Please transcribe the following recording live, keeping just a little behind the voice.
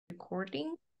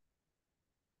recording.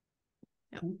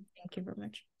 No, thank you very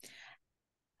much.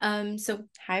 So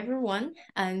hi everyone,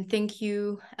 and thank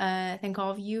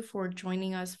all of you for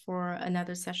joining us for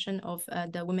another session of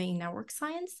the Women in Network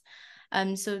Science.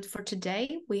 So for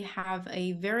today, we have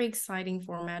a very exciting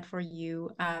format for you,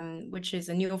 which is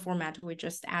a new format we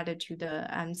just added to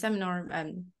the seminar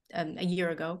a year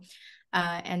ago,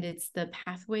 and it's the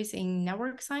Pathways in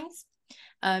Network Science.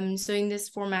 So in this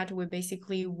format, we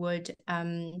basically would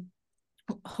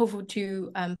hope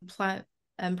to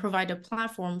provide a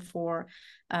platform for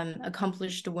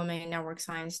accomplished women in network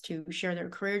science to share their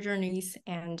career journeys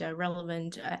and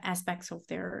relevant aspects of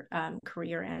their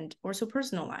career and also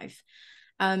personal life.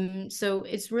 So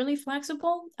it's really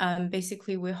flexible.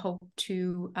 Basically, we hope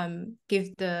to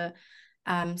give the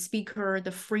speaker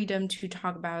the freedom to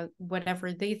talk about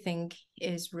whatever they think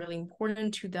is really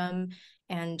important to them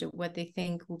and what they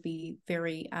think will be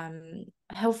very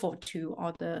helpful to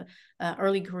all the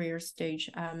early career stage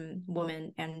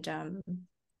women and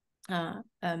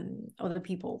other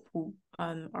people who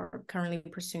are currently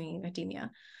pursuing academia.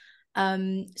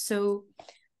 So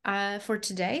for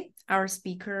today, our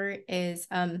speaker is,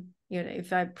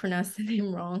 if I pronounce the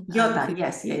name wrong. Yiota,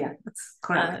 yes, yeah, that's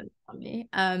correct.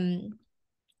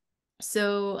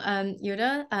 So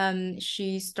Yiota,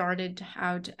 she started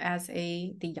out as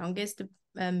the youngest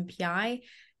PI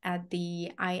at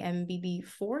the IMBB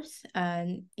 4th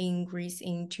in Greece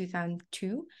in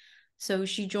 2002. So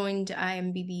she joined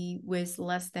IMBB with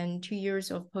less than 2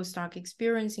 years of postdoc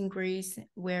experience in Greece,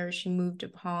 where she moved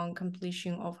upon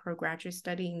completion of her graduate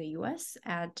study in the US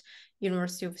at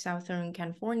University of Southern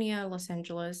California, Los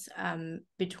Angeles,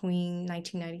 between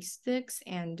 1996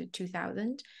 and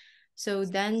 2000. So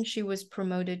then she was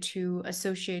promoted to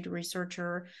associate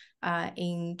researcher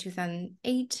in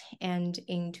 2008, and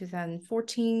in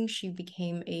 2014, she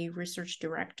became a research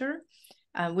director,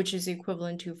 which is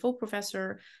equivalent to full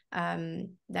professor.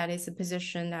 That is a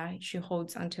position that she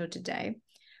holds until today.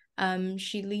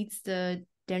 She leads the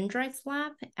Dendrites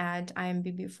Lab at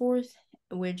IMBB 4th,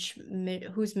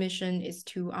 whose mission is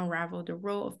to unravel the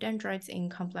role of dendrites in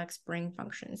complex brain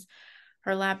functions.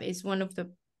 Her lab is one of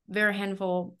the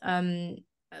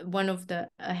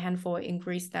handful in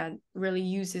Greece that really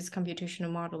uses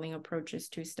computational modeling approaches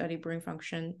to study brain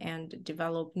function and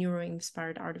develop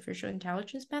neuro-inspired artificial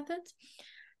intelligence methods.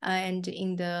 And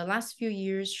in the last few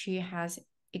years, she has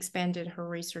expanded her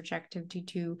research activity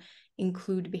to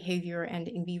include behavior and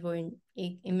in vivo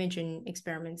imaging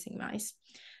experiments in mice.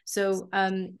 So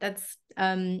that's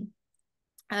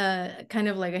kind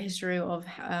of like a history of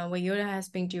what Yiota has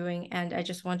been doing, and I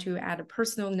just want to add a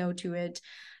personal note to it.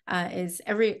 I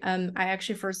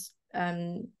actually first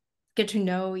get to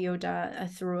know Yiota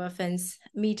through a FENS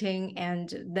meeting,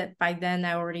 and that by then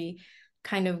I already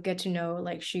kind of get to know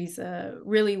like she's a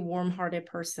really warm-hearted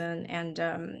person and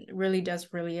really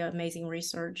does really amazing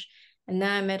research. And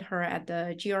then I met her at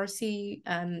the GRC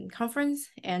conference,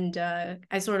 and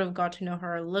I sort of got to know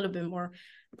her a little bit more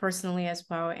personally as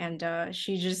well, and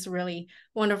she's just a really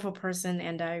wonderful person,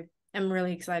 and I am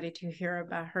really excited to hear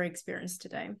about her experience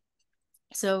today.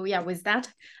 So yeah, with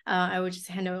that, I will just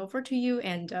hand it over to you,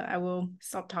 and I will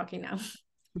stop talking now.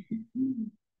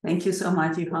 Thank you so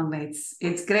much, Yiota.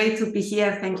 It's great to be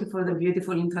here. Thank you for the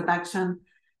beautiful introduction.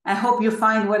 I hope you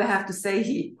find what I have to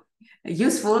say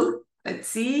useful. Let's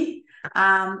see.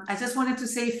 I just wanted to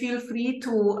say, feel free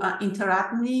to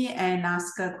interrupt me and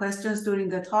ask questions during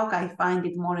the talk. I find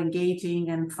it more engaging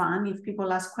and fun if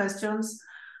people ask questions.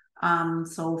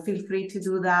 So feel free to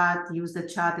do that. Use the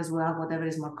chat as well, whatever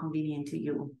is more convenient to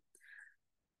you.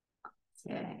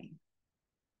 Okay.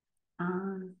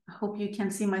 I hope you can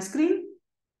see my screen.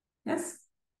 Yes?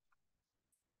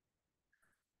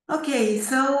 Okay,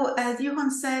 so as Johan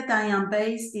said, I am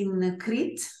based in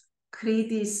Crete.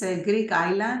 Crete is a Greek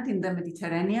island in the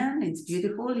Mediterranean. It's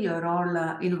beautiful. You're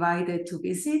all invited to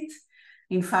visit.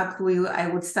 In fact, I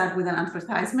would start with an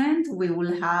advertisement. We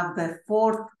will have the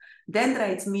 4th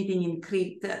Dendrites meeting in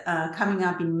Crete coming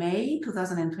up in May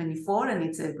 2024, and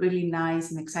it's a really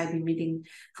nice and exciting meeting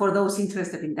for those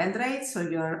interested in dendrites. So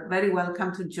you're very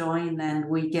welcome to join, and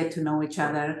we get to know each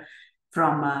other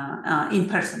from in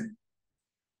person.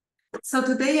 So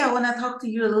today I want to talk to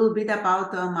you a little bit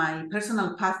about my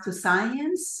personal path to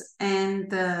science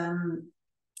and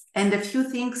a few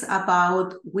things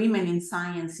about women in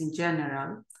science in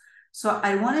general. So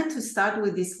I wanted to start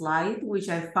with this slide, which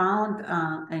I found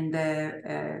in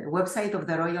the website of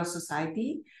the Royal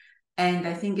Society, and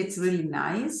I think it's really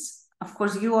nice. Of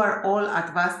course, you are all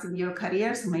advanced in your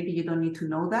career, so maybe you don't need to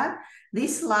know that.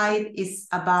 This slide is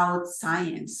about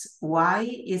science. Why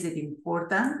is it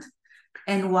important?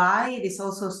 and why it is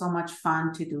also so much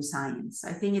fun to do science.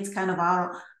 I think it's kind of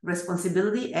our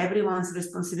responsibility, everyone's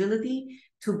responsibility,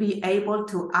 to be able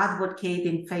to advocate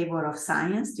in favor of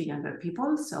science to younger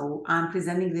people. So I'm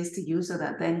presenting this to you so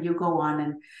that then you go on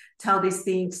and tell these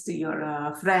things to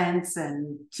your friends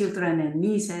and children and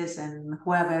nieces and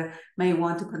whoever may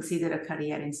want to consider a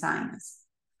career in science.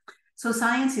 So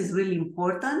science is really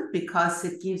important because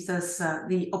it gives us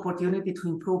the opportunity to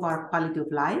improve our quality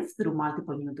of life through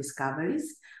multiple new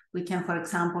discoveries. We can, for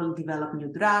example, develop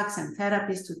new drugs and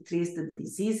therapies to treat the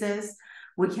diseases.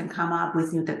 We can come up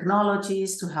with new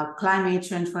technologies to help climate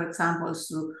change, for example,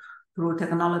 through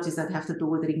technologies that have to do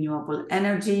with renewable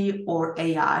energy or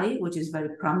AI, which is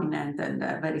very prominent and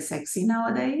very sexy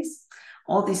nowadays.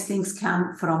 All these things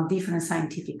come from different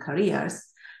scientific careers.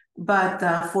 But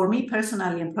for me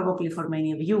personally, and probably for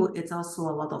many of you, it's also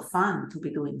a lot of fun to be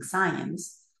doing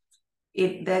science.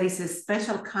 There is a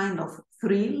special kind of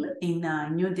thrill in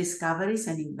new discoveries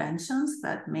and inventions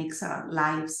that makes our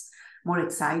lives more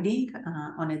exciting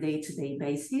on a day-to-day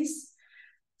basis.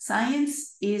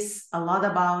 Science is a lot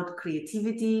about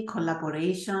creativity,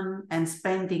 collaboration, and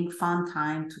spending fun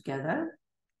time together,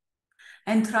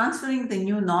 and transferring the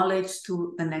new knowledge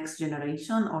to the next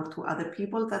generation or to other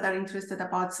people that are interested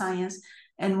about science.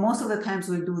 And most of the times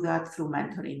we do that through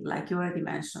mentoring. Like you already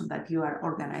mentioned that you are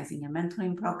organizing a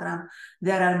mentoring program.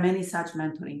 There are many such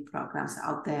mentoring programs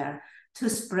out there to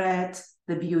spread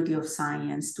the beauty of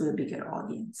science to a bigger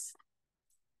audience.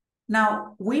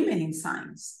 Now, women in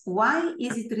science. Why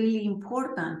is it really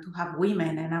important to have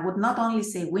women? And I would not only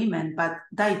say women, but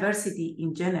diversity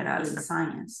in general in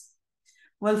science.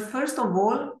 Well, first of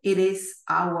all, it is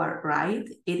our right.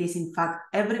 It is, in fact,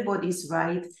 everybody's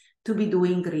right to be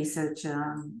doing research,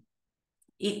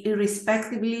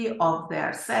 irrespectively of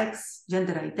their sex,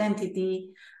 gender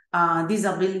identity,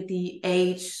 disability,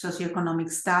 age, socioeconomic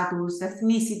status,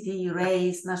 ethnicity,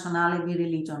 race, nationality,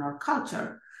 religion, or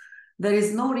culture. There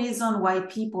is no reason why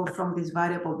people from these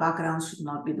variable backgrounds should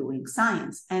not be doing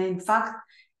science. And in fact,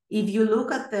 if you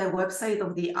look at the website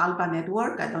of the ALBA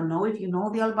network, I don't know if you know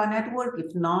the ALBA network.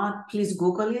 If not, please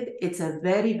Google it. It's a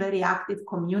very, very active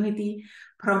community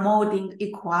promoting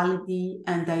equality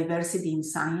and diversity in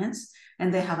science.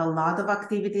 And they have a lot of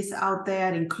activities out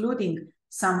there, including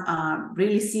some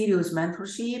really serious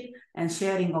mentorship and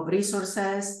sharing of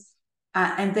resources.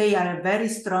 And they are a very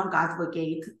strong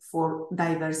advocate for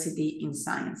diversity in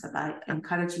science. And I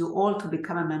encourage you all to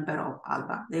become a member of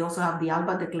ALBA. They also have the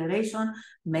ALBA Declaration.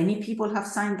 Many people have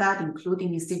signed that,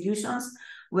 including institutions,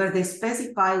 where they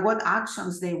specify what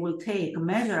actions they will take,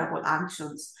 measurable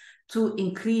actions, to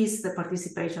increase the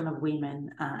participation of women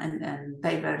and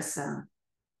diverse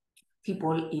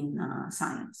people in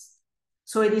science.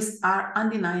 So it is our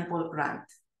undeniable right.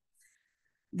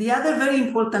 The other very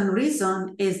important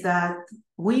reason is that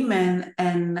women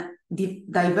and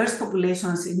diverse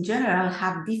populations in general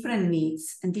have different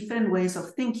needs and different ways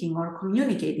of thinking or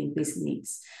communicating these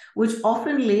needs, which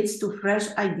often leads to fresh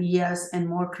ideas and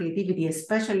more creativity,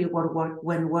 especially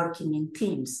when working in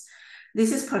teams.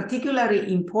 This is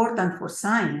particularly important for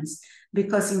science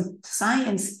because in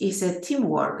science is a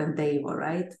teamwork endeavor,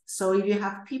 right? So if you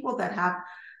have people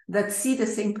that see the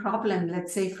same problem,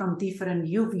 let's say from different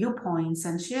viewpoints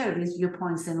and share these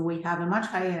viewpoints, and we have a much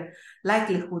higher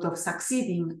likelihood of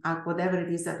succeeding at whatever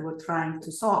it is that we're trying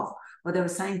to solve, whatever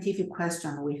scientific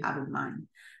question we have in mind.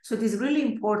 So it is really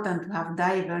important to have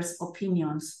diverse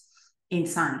opinions in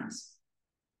science.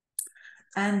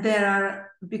 And there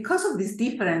are, because of these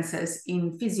differences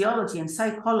in physiology and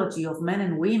psychology of men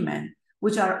and women,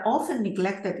 which are often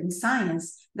neglected in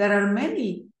science, there are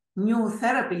many new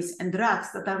therapies and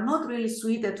drugs that are not really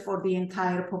suited for the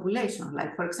entire population.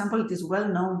 Like, for example, it is well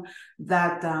known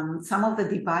that some of the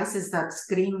devices that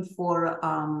screen for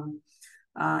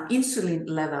insulin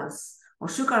levels or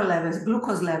sugar levels,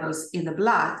 glucose levels in the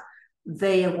blood,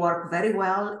 they work very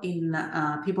well in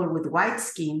people with white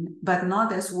skin, but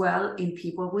not as well in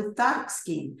people with dark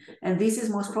skin. And this is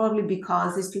most probably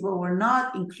because these people were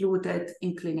not included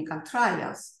in clinical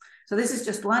trials. So this is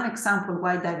just one example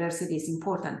why diversity is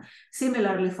important.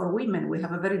 Similarly, for women, we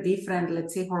have a very different,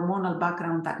 let's say, hormonal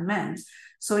background than men.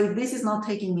 So if this is not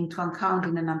taken into account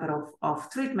in a number of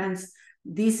treatments,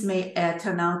 this may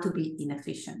turn out to be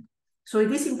inefficient. So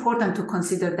it is important to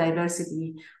consider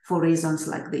diversity for reasons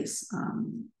like this,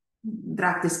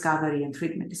 drug discovery and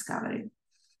treatment discovery.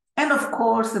 And of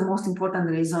course, the most important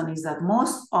reason is that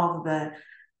most of the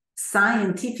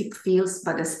scientific fields,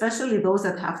 but especially those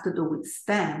that have to do with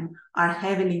STEM, are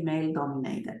heavily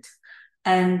male-dominated.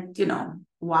 And, you know,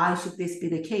 why should this be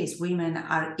the case? Women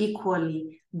are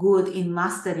equally good in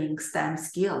mastering STEM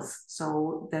skills.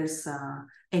 So there's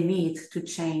a need to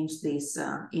change this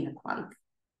inequality.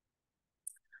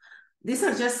 These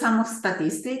are just some of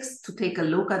statistics to take a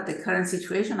look at the current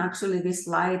situation. Actually, this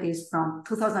slide is from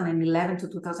 2011 to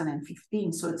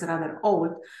 2015, so it's rather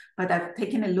old, but I've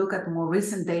taken a look at more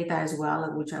recent data as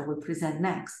well, which I will present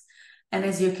next. And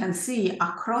as you can see,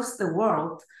 across the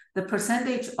world, the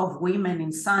percentage of women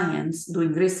in science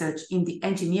doing research in the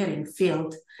engineering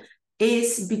field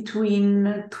is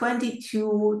between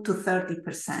 22 to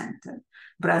 30%.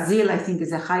 Brazil, I think, was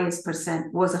the highest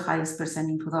percent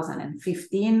in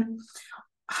 2015.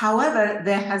 However,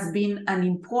 there has been an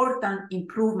important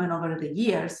improvement over the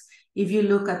years. If you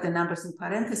look at the numbers in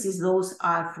parentheses, those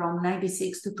are from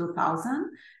 96 to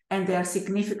 2000, and they are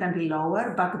significantly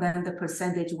lower. Back then, the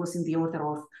percentage was in the order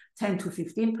of 10 to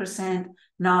 15%.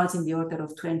 Now it's in the order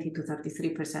of 20 to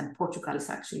 33%. Portugal is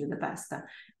actually the best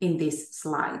in this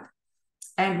slide.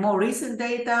 And more recent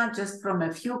data, just from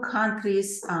a few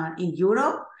countries in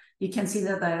Europe, you can see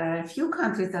that there are a few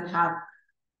countries that have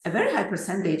a very high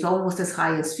percentage, almost as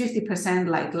high as 50%,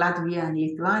 like Latvia and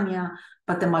Lithuania,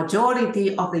 but the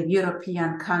majority of the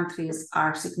European countries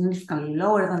are significantly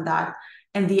lower than that.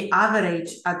 And the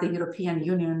average at the European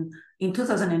Union in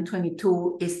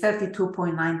 2022 is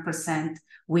 32.9%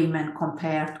 women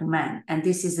compared to men. And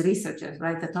this is researchers,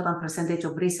 right? The total percentage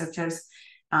of researchers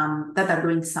that are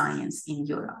doing science in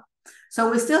Europe.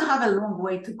 So we still have a long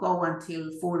way to go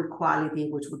until full equality,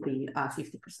 which would be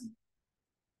 50%.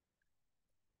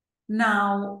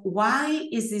 Now, why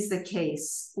is this the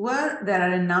case? Well, there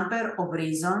are a number of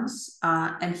reasons.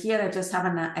 And here I just have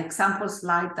an example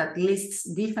slide that lists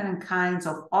different kinds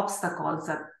of obstacles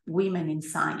that women in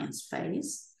science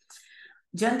face.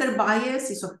 Gender bias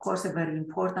is, of course, a very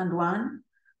important one,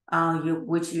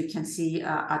 which you can see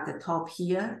at the top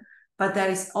here. But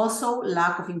there is also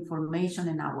lack of information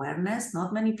and awareness.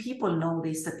 Not many people know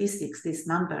these statistics, these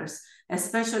numbers,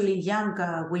 especially young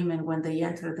women when they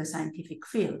enter the scientific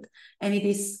field. And it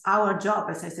is our job,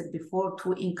 as I said before,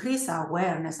 to increase our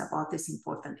awareness about this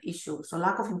important issue. So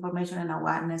lack of information and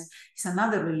awareness is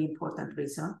another really important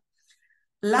reason.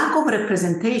 Lack of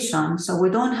representation, so we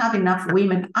don't have enough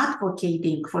women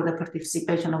advocating for the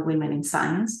participation of women in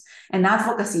science, and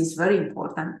advocacy is very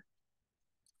important.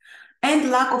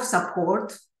 And lack of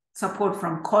support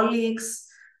from colleagues,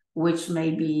 which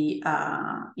may be,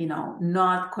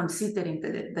 not considering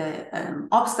the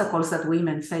obstacles that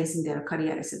women face in their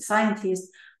career as a scientist,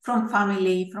 from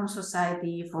family, from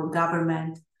society, for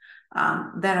government.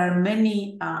 There are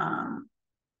many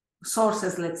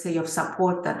sources, let's say, of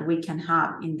support that we can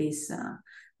have in this,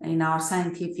 in our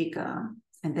scientific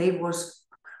endeavors,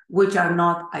 which are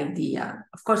not ideal.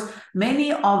 Of course,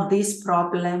 many of these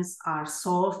problems are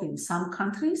solved in some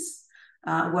countries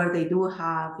where they do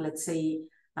have, let's say,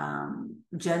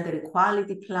 gender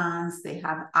equality plans. They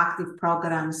have active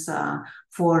programs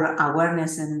for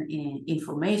awareness and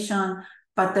information,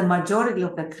 but the majority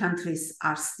of the countries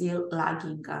are still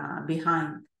lagging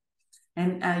behind.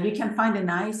 And you can find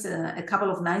a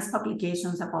couple of nice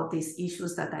publications about these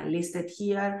issues that I listed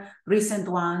here, recent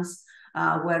ones,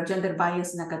 where gender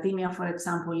bias in academia, for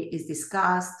example, is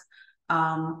discussed,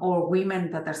 or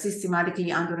women that are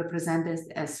systematically underrepresented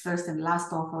as first and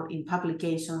last author in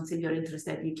publications. If you're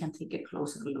interested, you can take a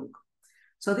closer look.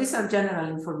 So these are general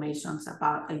information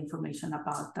about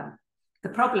the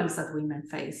problems that women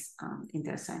face in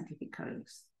their scientific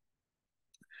careers.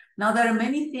 Now, there are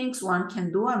many things one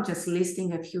can do. I'm just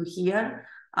listing a few here.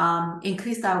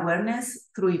 Increased awareness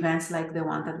through events like the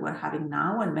one that we're having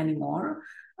now and many more.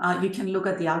 You can look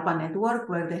at the ALBA network,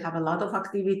 where they have a lot of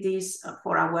activities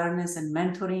for awareness and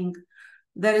mentoring.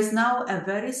 There is now a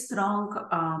very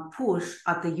strong push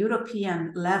at the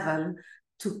European level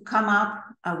to come up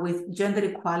with gender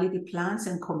equality plans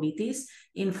and committees.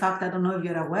 In fact, I don't know if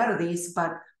you're aware of this,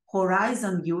 but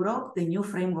Horizon Europe, the new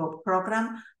framework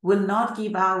program, will not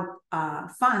give out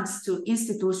funds to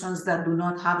institutions that do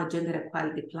not have a gender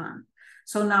equality plan.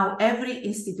 So now every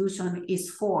institution is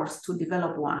forced to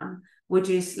develop one, which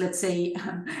is, let's say,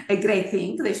 a great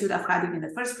thing. They should have had it in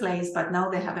the first place, but now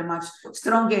they have a much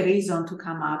stronger reason to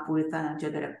come up with a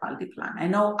gender equality plan. I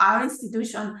know our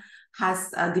institution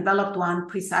has developed one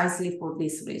precisely for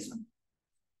this reason.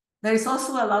 There is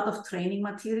also a lot of training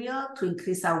material to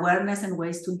increase awareness and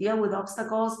ways to deal with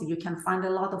obstacles. You can find a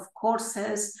lot of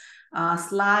courses,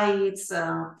 slides,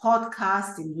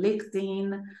 podcasts in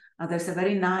LinkedIn. There's a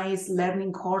very nice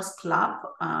learning course club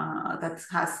that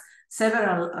has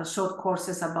several short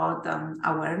courses about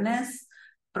awareness,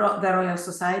 the Royal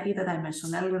Society that I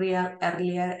mentioned earlier,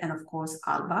 and of course,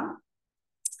 ALBA.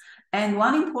 And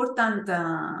one important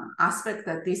aspect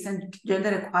that these gender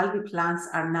equality plans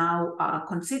are now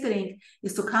considering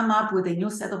is to come up with a new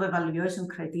set of evaluation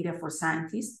criteria for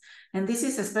scientists. And this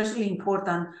is especially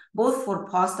important both for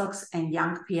postdocs and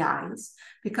young PIs,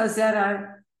 because there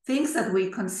are things that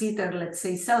we consider, let's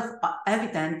say,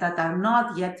 self-evident that are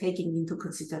not yet taken into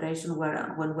consideration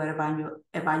when we're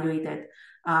evaluated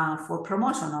for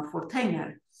promotion or for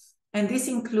tenure. And this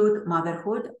includes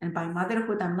motherhood. And by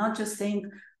motherhood, I'm not just saying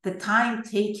the time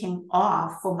taken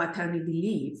off for maternity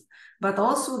leave, but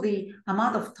also the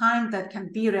amount of time that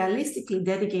can be realistically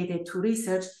dedicated to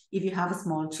research if you have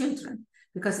small children.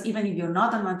 Because even if you're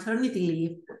not on maternity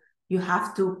leave, you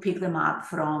have to pick them up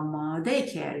from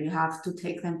daycare. You have to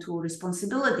take them to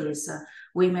responsibilities.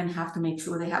 Women have to make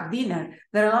sure they have dinner.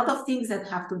 There are a lot of things that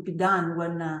have to be done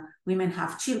when women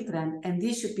have children, and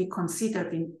this should be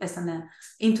considered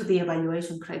into the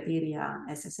evaluation criteria,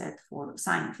 as I said, for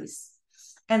scientists.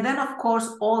 And then, of course,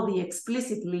 all the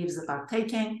explicit leaves that are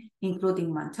taken,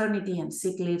 including maternity and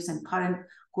sick leaves and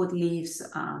parenthood leaves,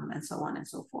 and so on and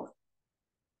so forth.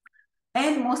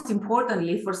 And most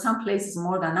importantly, for some places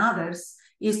more than others,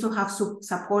 is to have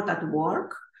support at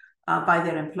work by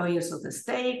their employers of the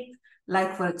state,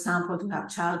 like, for example, to have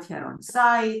childcare on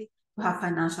site, to have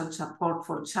financial support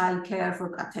for childcare,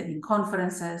 for attending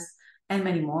conferences, and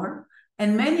many more.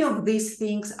 And many of these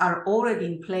things are already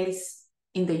in place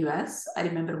in the US. I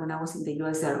remember when I was in the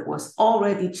US, there was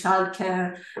already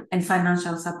childcare and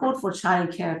financial support for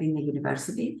childcare in the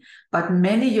university, but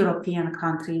many European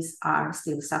countries are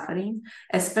still suffering,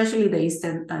 especially the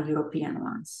Eastern European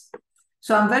ones.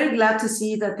 So I'm very glad to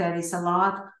see that there is a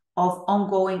lot of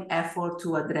ongoing effort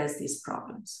to address these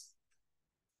problems.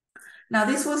 Now,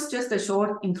 this was just a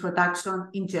short introduction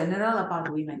in general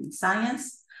about women in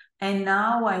science. And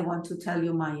now I want to tell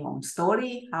you my own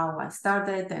story, how I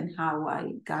started and how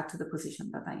I got to the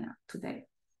position that I am today.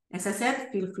 As I said,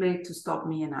 feel free to stop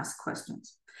me and ask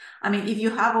questions. I mean, if you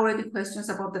have already questions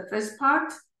about the first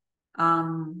part,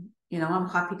 I'm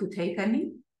happy to take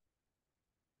any.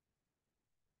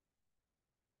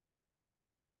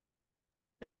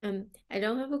 I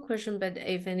don't have a question, but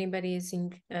if anybody is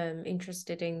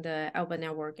interested in the ALBA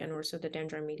network and also the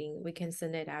Dendron meeting, we can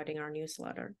send it out in our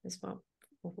newsletter as well.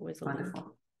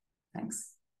 Wonderful.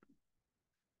 Thanks.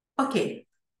 Okay,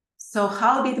 so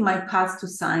how did my path to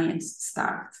science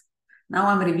start? Now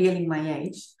I'm revealing my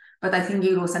age, but I think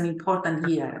it was an important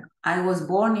year. I was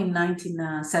born in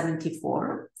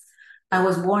 1974. I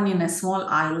was born in a small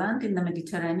island in the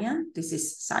Mediterranean. This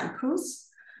is Cyprus.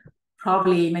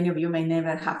 Probably many of you may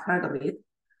never have heard of it.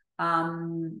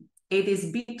 It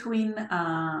is between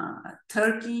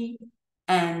Turkey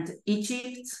and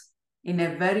Egypt, in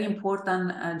a very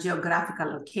important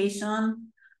geographical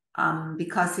location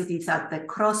because it is at the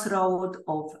crossroad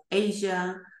of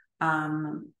Asia,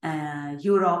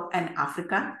 Europe, and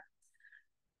Africa.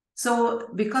 So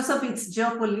because of its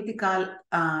geopolitical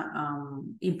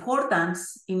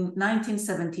importance, in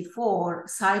 1974,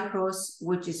 Cyprus,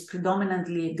 which is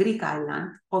predominantly a Greek island,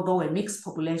 although a mixed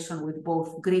population with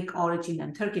both Greek origin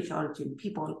and Turkish origin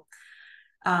people,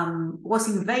 was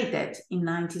invaded in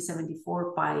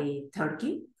 1974 by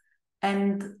Turkey,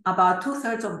 and about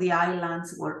 2/3 of the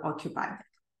islands were occupied.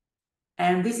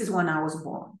 And this is when I was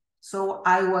born. So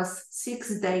I was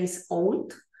 6 days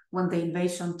old when the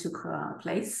invasion took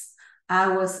place. I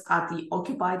was at the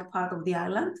occupied part of the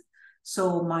island.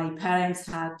 So my parents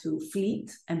had to flee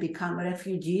and become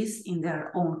refugees in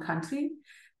their own country.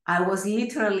 I was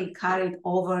literally carried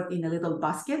over in a little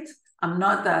basket. I'm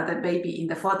not the baby in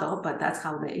the photo, but that's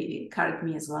how they carried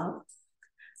me as well.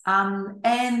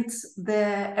 And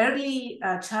the early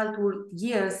childhood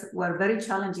years were very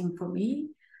challenging for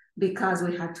me because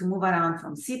we had to move around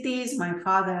from cities. My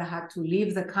father had to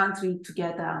leave the country to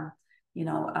get a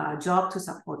job to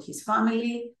support his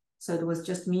family. So it was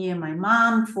just me and my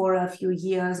mom for a few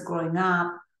years growing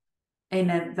up in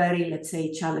a very, let's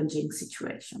say, challenging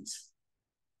situations.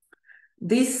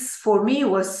 This for me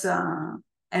was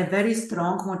a very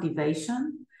strong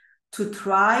motivation to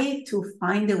try to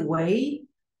find a way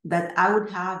that I would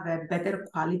have a better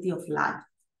quality of life.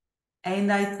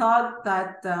 And I thought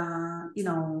that,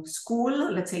 school,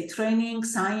 let's say training,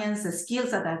 science, the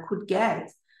skills that I could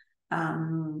get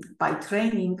by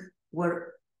training were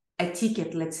a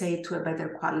ticket, let's say, to a better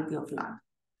quality of life.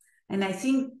 And I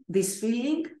think this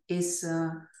feeling is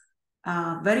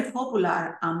very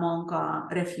popular among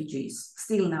refugees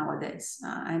still nowadays.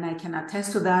 And I can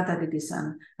attest to that it is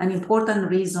an important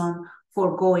reason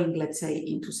for going, let's say,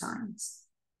 into science.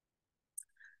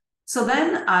 So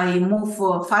then I move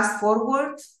fast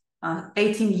forward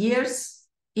 18 years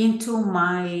into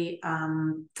my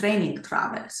training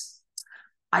travels.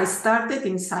 I started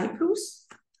in Cyprus,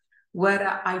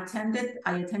 where I attended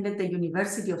the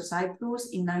University of Cyprus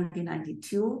in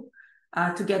 1992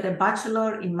 to get a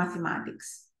bachelor in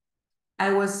mathematics.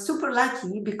 I was super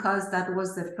lucky because that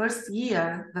was the first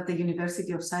year that the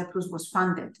University of Cyprus was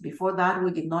funded. Before that,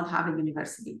 we did not have a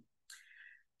university.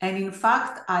 And in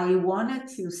fact, I wanted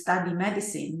to study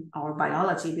medicine or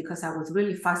biology because I was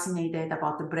really fascinated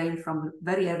about the brain from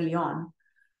very early on.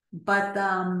 But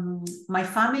my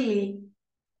family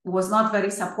was not very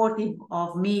supportive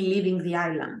of me leaving the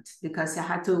island because I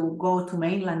had to go to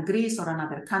mainland Greece or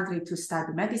another country to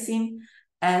study medicine,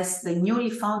 as the newly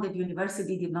founded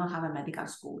university did not have a medical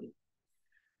school.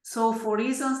 So for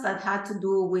reasons that had to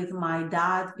do with my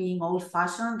dad being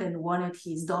old-fashioned and wanted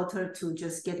his daughter to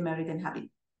just get married and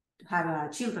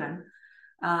have children,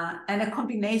 and a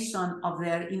combination of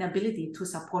their inability to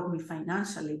support me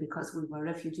financially because we were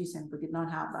refugees and we did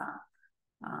not have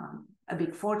a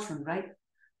big fortune, right?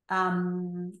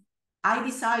 I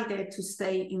decided to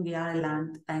stay in the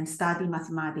island and study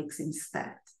mathematics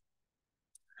instead.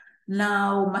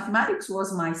 Now, mathematics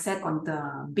was my second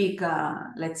big,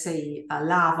 let's say,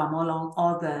 love among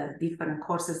all the different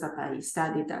courses that I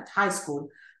studied at high school.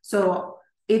 So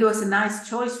it was a nice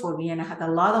choice for me, and I had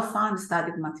a lot of fun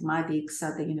studying mathematics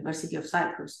at the University of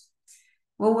Cyprus.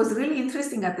 What was really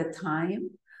interesting at the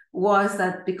time was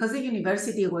that because the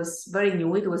university was very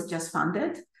new, it was just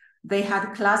funded, they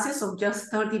had classes of just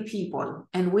 30 people,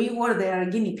 and we were their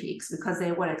guinea pigs because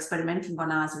they were experimenting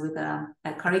on us with a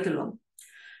curriculum.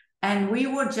 And we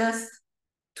were just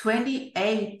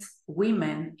 28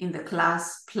 women in the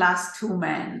class plus 2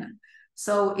 men.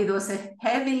 So it was a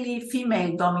heavily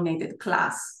female-dominated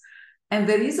class. And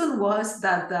the reason was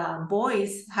that the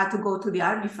boys had to go to the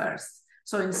army first.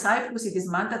 So in Cyprus, it is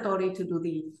mandatory to do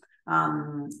the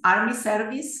army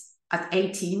service at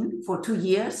 18 for 2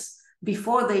 years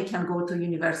before they can go to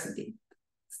university.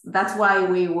 That's why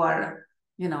we were,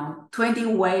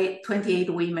 28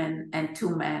 women and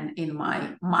 2 men in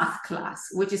my math class,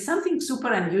 which is something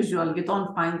super unusual. You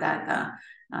don't find that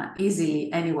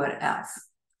easily anywhere else.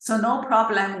 So no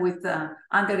problem with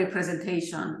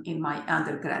underrepresentation in my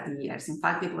undergrad years. In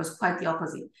fact, it was quite the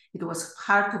opposite. It was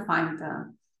hard to find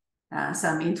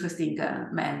some interesting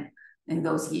men in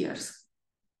those years.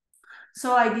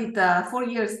 So I did a 4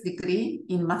 years degree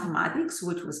in mathematics,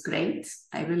 which was great.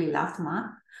 I really loved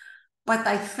math. But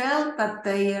I felt that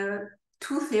they're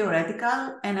too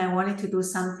theoretical, and I wanted to do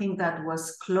something that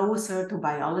was closer to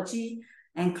biology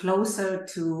and closer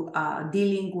to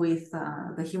dealing with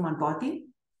the human body.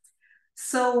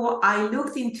 So I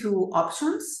looked into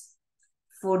options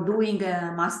for doing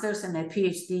a master's and a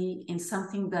PhD in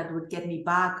something that would get me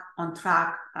back on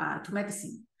track to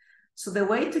medicine. So the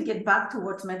way to get back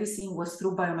towards medicine was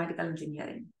through biomedical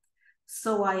engineering.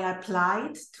 So I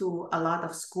applied to a lot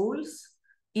of schools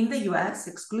in the US,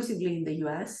 exclusively in the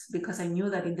US, because I knew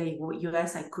that in the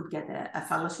US I could get a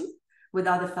fellowship.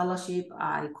 Without a fellowship,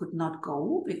 I could not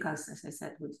go because, as I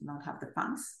said, we did not have the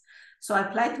funds. So I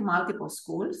applied to multiple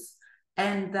schools.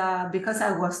 And because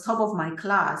I was top of my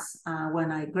class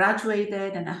when I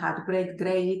graduated and I had great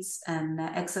grades and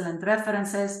excellent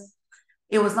references,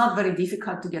 it was not very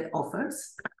difficult to get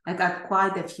offers. I got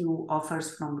quite a few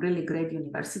offers from really great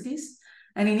universities.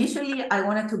 And initially, I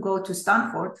wanted to go to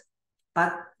Stanford,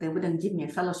 but they wouldn't give me a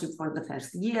fellowship for the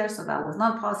first year, so that was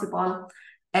not possible.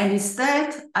 And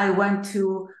instead, I went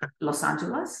to Los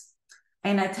Angeles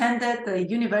and attended the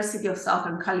University of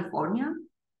Southern California,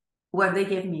 where they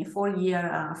gave me a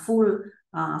 4-year full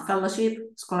fellowship,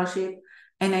 scholarship.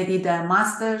 And I did a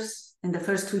master's in the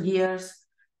first 2 years,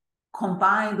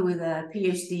 combined with a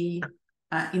PhD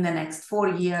in the next 4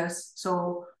 years.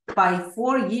 So by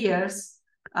 4 years,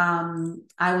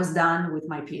 I was done with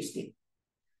my PhD.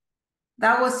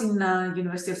 That was in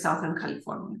University of Southern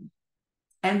California.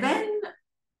 And then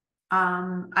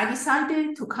I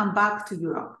decided to come back to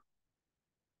Europe.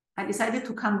 I decided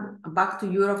to come back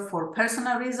to Europe for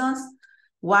personal reasons.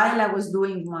 While I was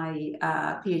doing my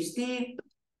PhD,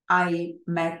 I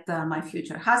met my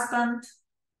future husband,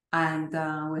 and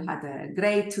we had a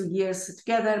great 2 years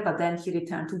together, but then he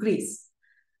returned to Greece.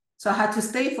 So I had to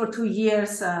stay for 2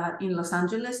 years in Los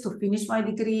Angeles to finish my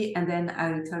degree, and then I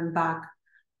returned back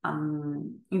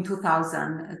in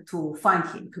 2000 to find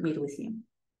him, to meet with him.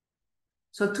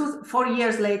 So 4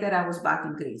 years later, I was back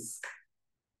in Greece,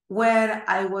 where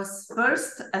I was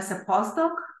first as a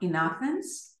postdoc in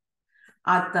Athens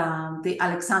at the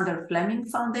Alexander Fleming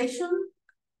Foundation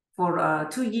for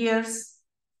 2 years.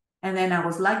 And then I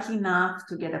was lucky enough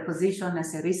to get a position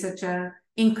as a researcher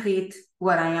in Crete,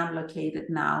 where I am located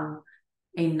now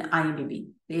in IMBB,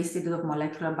 the Institute of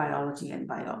Molecular Biology and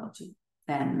Biology.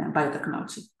 and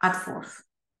biotechnology at fourth.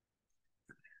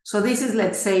 So this is,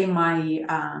 let's say,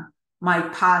 my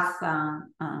path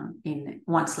in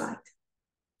one slide.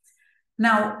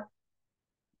 Now,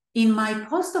 in my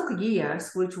postdoc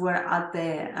years, which were at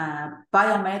the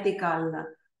Biomedical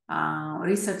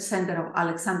Research Center of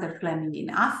Alexander Fleming in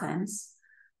Athens,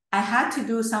 I had to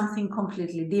do something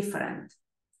completely different.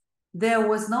 There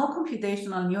was no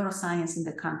computational neuroscience in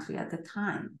the country at the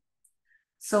time.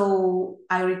 So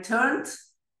I returned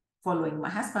following my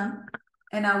husband,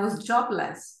 and I was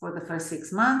jobless for the first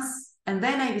 6 months. And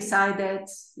then I decided,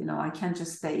 I can't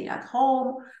just stay at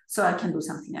home, so I can do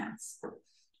something else.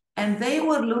 And they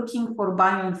were looking for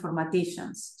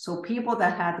bioinformaticians, so people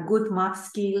that had good math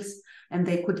skills and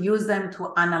they could use them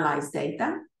to analyze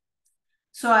data.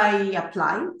 So I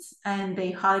applied, and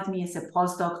they hired me as a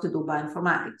postdoc to do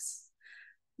bioinformatics.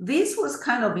 This was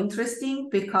kind of interesting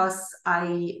because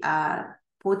I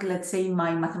put, let's say,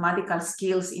 my mathematical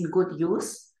skills in good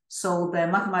use. So the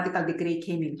mathematical degree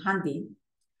came in handy,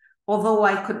 although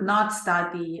I could not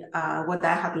study what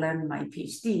I had learned in my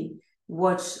PhD,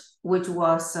 which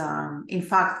was, in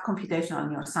fact, computational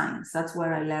neuroscience. That's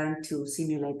where I learned to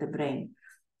simulate the brain.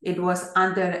 It was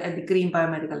under a degree in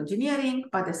biomedical engineering,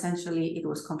 but essentially it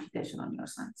was computational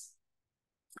neuroscience.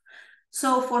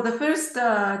 So for the first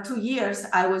 2 years,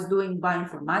 I was doing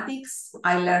bioinformatics.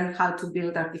 I learned how to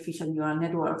build artificial neural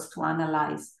networks to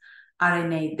analyze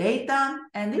RNA data,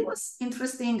 and it was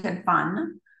interesting and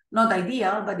fun. Not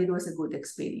ideal, but it was a good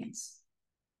experience.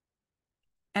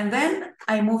 And then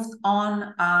I moved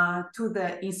on to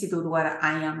the institute where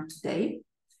I am today.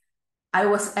 I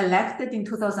was elected in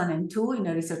 2002 in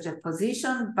a researcher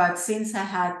position, but since I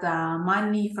had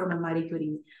money from a Marie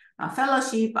Curie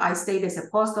fellowship, I stayed as a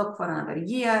postdoc for another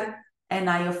year, and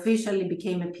I officially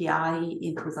became a PI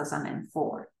in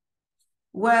 2004,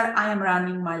 where I am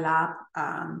running my lab,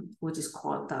 which is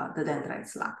called the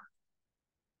Dendrites Lab.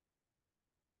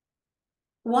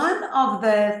 One of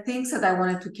the things that I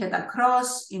wanted to get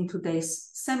across in today's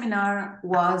seminar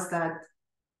was that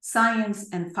science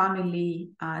and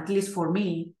family, at least for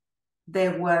me, they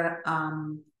were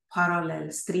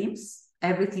parallel streams.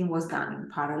 Everything was done in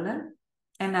parallel.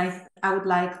 And I would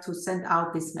like to send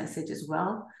out this message as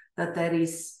well, that there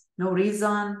is no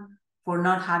reason for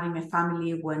not having a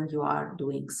family when you are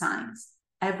doing science.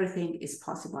 Everything is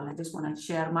possible. I just want to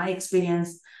share my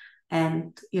experience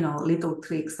and little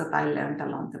tricks that I learned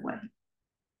along the way.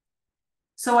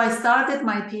 So I started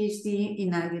my PhD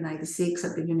in 1996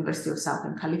 at the University of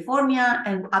Southern California,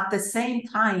 and at the same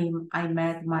time, I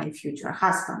met my future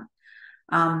husband.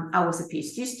 I was a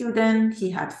PhD student. He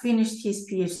had finished his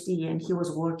PhD, and he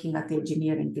was working at the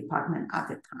engineering department at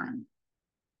the time.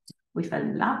 We fell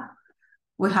in love.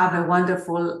 We have a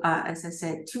wonderful, as I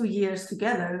said, 2 years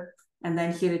together, and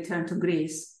then he returned to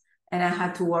Greece, and I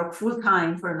had to work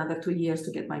full-time for another 2 years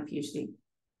to get my PhD.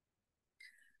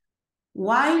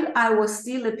 While I was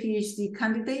still a PhD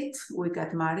candidate, we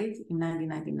got married in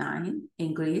 1999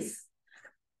 in Greece.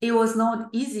 It was not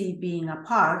easy being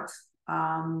apart,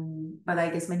 but I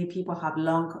guess many people have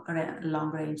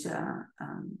long-range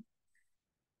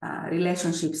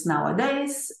relationships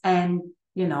nowadays. And,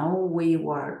 we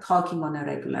were talking on a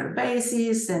regular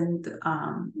basis. And,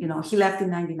 he left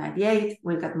in 1998.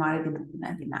 We got married in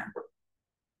 1999.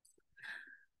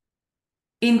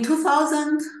 In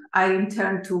 2000, I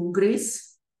returned to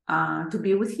Greece to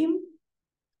be with him,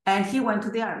 and he went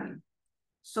to the army.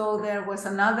 So there was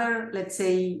another, let's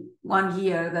say, 1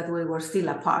 year that we were still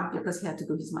apart because he had to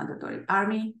do his mandatory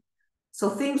army.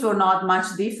 So things were not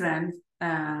much different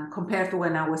compared to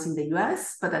when I was in the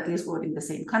US, but at least we're in the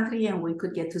same country and we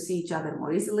could get to see each other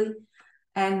more easily.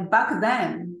 And back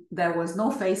then, there was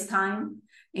no FaceTime.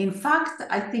 In fact,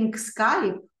 I think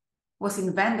Skype was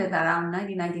invented around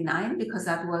 1999 because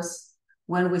that was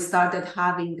when we started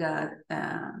having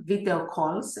video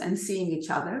calls and seeing each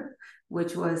other,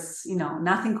 which was,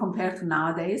 nothing compared to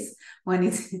nowadays when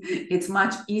it's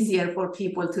much easier for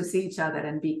people to see each other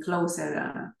and be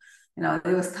closer.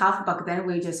 It was tough back then.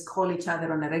 We just call each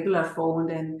other on a regular phone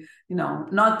and,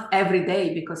 not every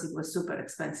day because it was super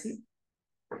expensive.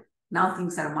 Now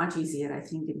things are much easier, I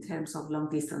think, in terms of long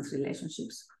distance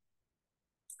relationships.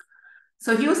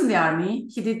 So he was in the army.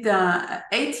 He did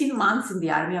 18 months in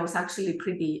the army. I was actually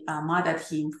pretty mad at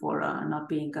him for not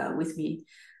being with me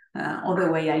all the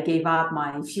way. I gave up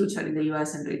my future in the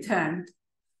US and returned.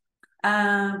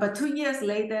 But 2 years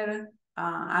later,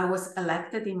 I was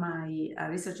elected in my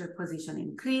researcher position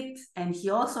in Crete, and he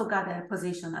also got a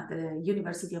position at the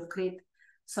University of Crete.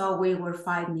 So we were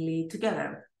finally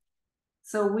together.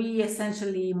 So we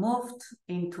essentially moved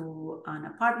into an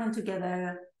apartment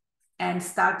together. and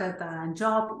started a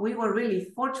job. We were really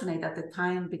fortunate at the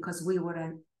time because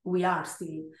we are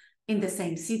still in the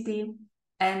same city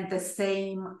and the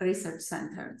same research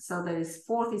center. So there is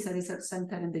Forth is a research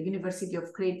center, and the University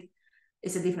of Crete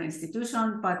is a different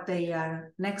institution, but they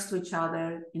are next to each other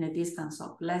in a distance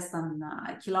of less than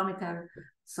a kilometer.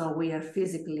 So we are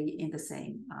physically in the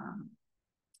same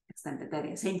extended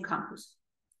area, same campus.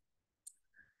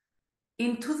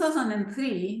 In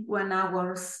 2003, when I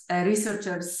was a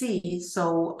researcher C,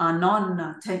 so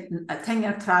a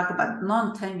tenure track, but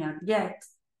non-tenured yet,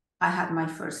 I had my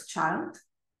first child.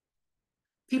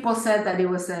 People said that it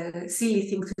was a silly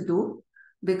thing to do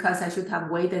because I should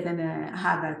have waited and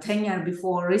have a tenure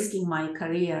before risking my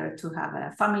career to have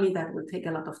a family that would take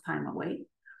a lot of time away.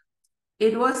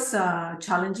 It was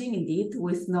challenging indeed,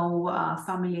 with no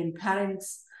family and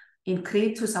parents in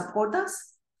Crete to support us.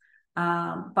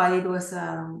 But it was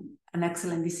an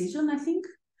excellent decision, I think.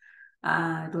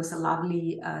 It was a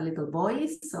lovely little boy,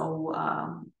 so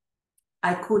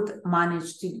I could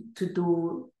manage to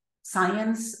do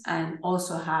science and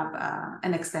also have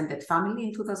an extended family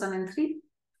in 2003.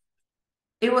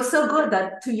 It was so good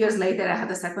that 2 years later I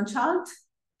had a second child,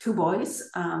 2 boys.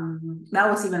 That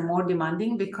was even more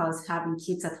demanding because having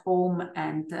kids at home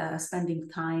and spending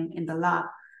time in the lab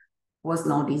was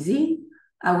not easy.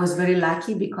 I was very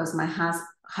lucky because my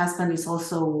husband is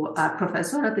also a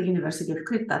professor at the University of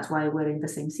Crete. That's why we're in the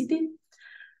same city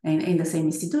and in the same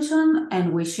institution,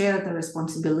 and we share the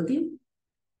responsibility.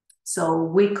 So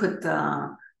we could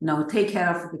take care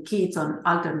of the kids on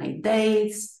alternate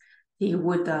days. He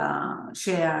would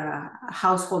share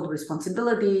household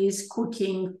responsibilities,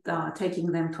 cooking,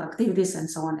 taking them to activities, and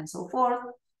so on and so forth.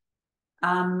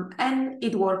 And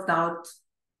it worked out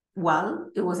well.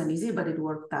 It wasn't easy, but it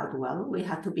worked out well. We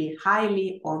had to be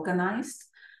highly organized,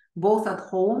 both at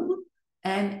home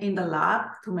and in the lab,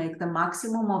 to make the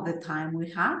maximum of the time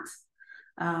we had.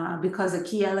 Because a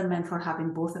key element for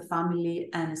having both a family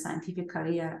and a scientific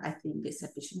career, I think, is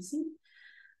efficiency.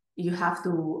 You have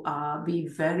to be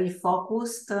very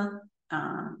focused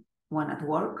when at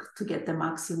work to get the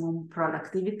maximum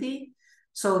productivity,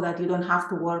 so that you don't have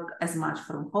to work as much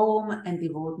from home and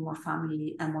devote more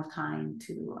family and more time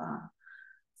to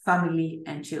family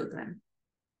and children.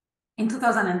 In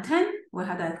 2010, we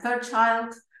had a third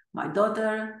child, my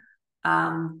daughter.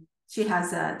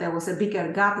 There was a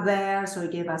bigger gap there, so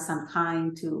it gave us some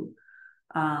time to,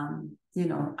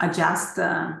 adjust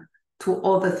to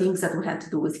all the things that we had to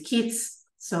do with kids.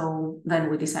 So then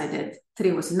we decided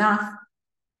 3 was enough.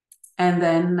 And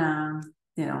then,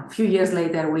 a few years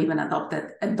later, we even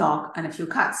adopted a dog and a few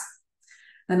cats.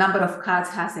 The number of cats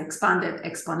has expanded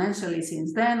exponentially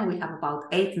since then. We have about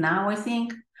 8 now, I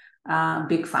think.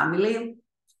 Big family.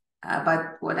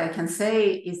 But what I can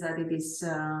say is that it is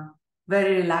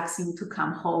very relaxing to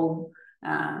come home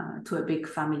to a big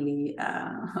family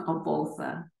of both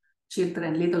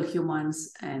children, little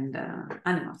humans, and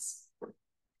animals.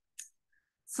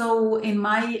 So in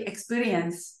my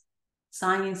experience,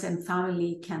 science and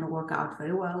family can work out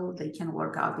very well. They can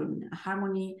work out in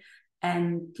harmony, and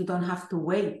you don't have to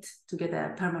wait to get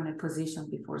a permanent position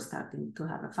before starting to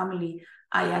have a family.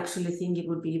 I actually think it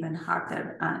would be even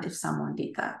harder if someone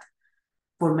did that,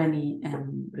 for many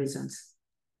reasons.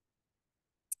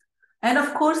 And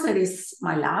of course, there is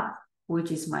my lab, which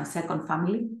is my second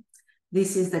family.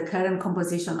 This is the current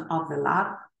composition of the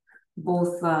lab.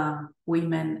 Both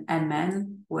women and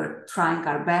men. We're trying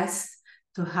our best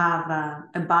to have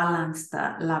a balanced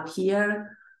lab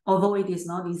here, although it is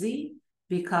not easy,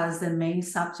 because the main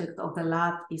subject of the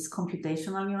lab is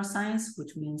computational neuroscience,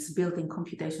 which means building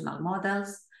computational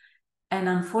models. And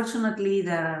unfortunately,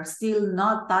 there are still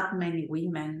not that many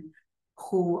women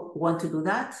who want to do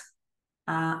that.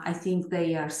 I think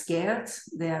they are scared.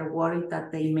 They are worried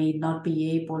that they may not be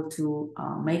able to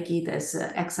make it as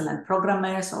excellent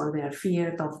programmers, or they are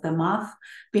feared of the math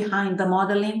behind the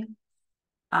modeling.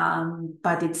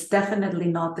 But it's definitely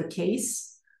not the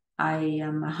case. I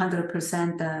am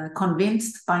 100%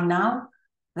 convinced by now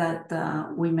that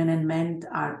women and men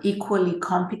are equally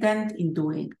competent in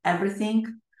doing everything,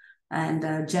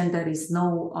 and gender is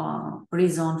no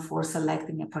reason for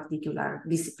selecting a particular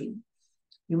discipline.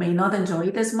 You may not enjoy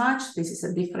it as much. This is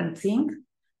a different thing.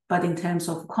 But in terms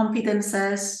of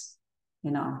competences,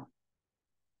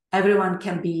 everyone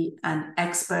can be an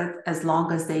expert as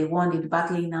long as they want it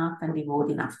badly enough and devote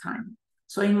enough time.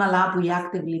 So in my lab, we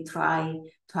actively try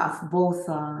to have both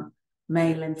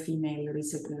male and female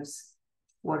researchers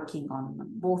working on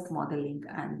both modeling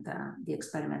and the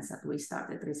experiments that we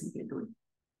started recently doing.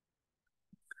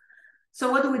 So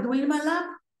what do we do in my lab?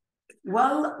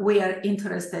 Well, we are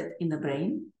interested in the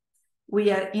brain.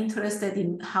 We are interested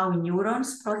in how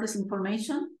neurons process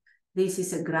information. This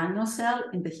is a granule cell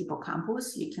in the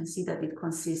hippocampus. You can see that it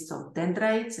consists of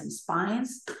dendrites and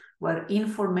spines where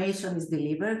information is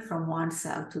delivered from one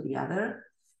cell to the other.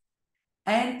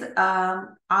 And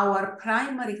our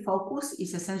primary focus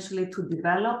is essentially to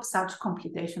develop such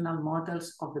computational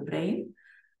models of the brain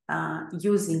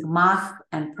using math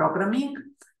and programming,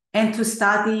 and to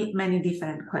study many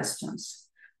different questions.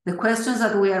 The questions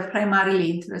that we are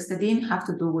primarily interested in have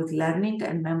to do with learning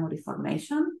and memory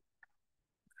formation.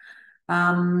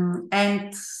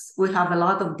 And we have a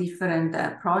lot of different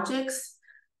projects.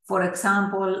 For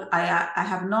example, I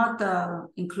have not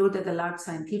included a large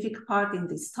scientific part in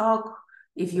this talk.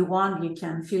 If you want, you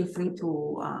can feel free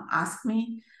to ask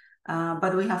me.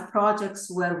 But we have projects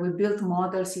where we build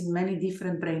models in many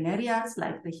different brain areas,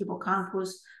 like the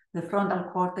hippocampus, the frontal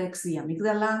cortex, the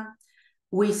amygdala.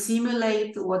 We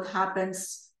simulate what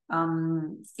happens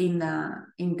in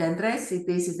dendrites.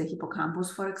 This is the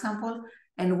hippocampus, for example,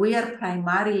 and we are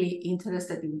primarily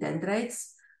interested in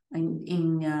dendrites.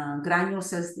 In granule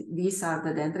cells, these are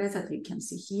the dendrites that you can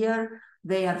see here.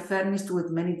 They are furnished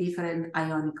with many different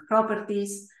ionic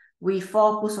properties. We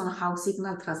focus on how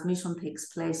signal transmission takes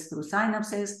place through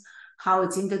synapses, how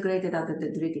it's integrated at the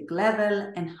dendritic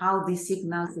level, and how these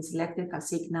signals, these electrical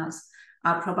signals,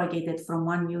 are propagated from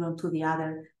one neuron to the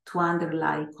other to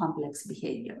underlie complex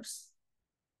behaviors.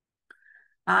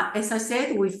 As I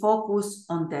said, we focus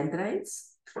on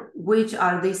dendrites, which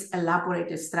are these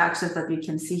elaborated structures that you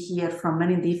can see here from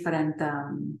many different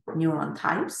neuron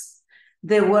types.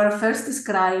 They were first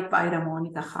described by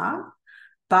Ramon y Cajal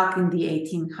back in the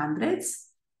 1800s,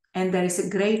 and there is a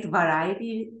great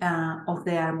variety of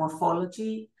their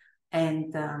morphology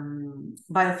and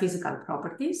biophysical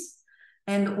properties.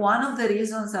 And one of the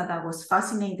reasons that I was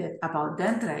fascinated about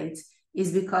dendrites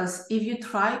is because if you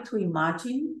try to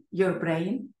imagine your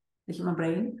brain, the human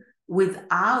brain,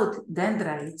 without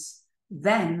dendrites,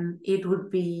 then it would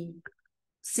be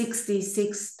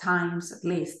 66 times at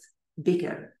least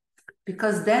bigger,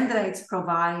 because dendrites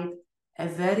provide a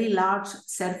very large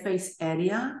surface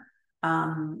area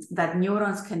that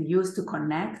neurons can use to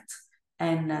connect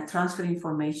and transfer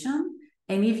information.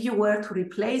 And if you were to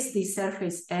replace this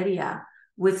surface area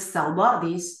with cell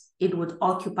bodies, it would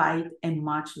occupy a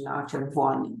much larger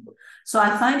volume. So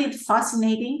I find it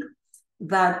fascinating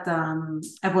that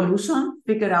evolution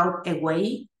figured out a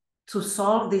way to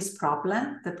solve this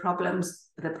problem, the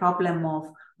problem of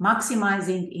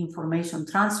maximizing information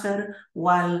transfer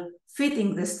while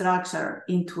fitting the structure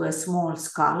into a small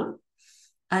skull.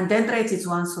 And dendrites is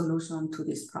one solution to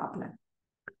this problem.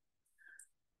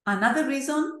 Another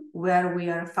reason where we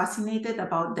are fascinated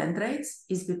about dendrites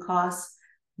is because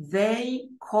they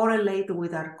correlate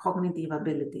with our cognitive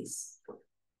abilities.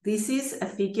 This is a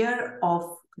figure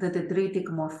of the dendritic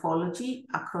morphology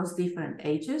across different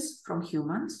ages from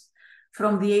humans,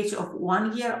 from the age of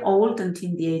 1 year old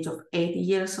until the age of 80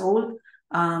 years old,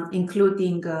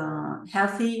 including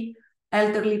healthy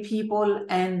elderly people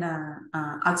and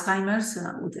Alzheimer's,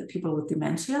 with people with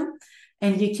dementia.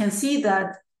 And you can see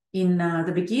that in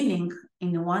the beginning,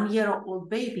 in 1 year old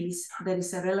babies, there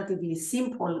is a relatively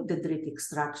simple dendritic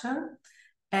structure.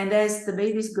 And as the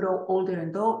babies grow older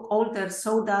and older,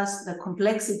 so does the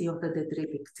complexity of the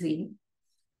dendritic tree.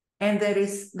 And there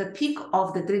is the peak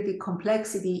of the dendritic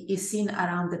complexity is seen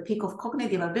around the peak of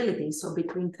cognitive ability, so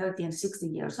between 30 and 60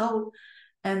 years old.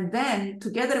 And then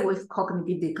together with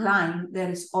cognitive decline, there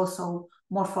is also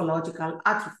morphological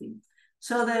atrophy.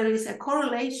 So there is a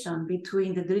correlation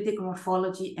between the dendritic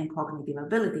morphology and cognitive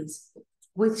abilities,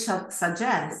 which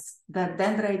suggests that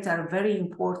dendrites are very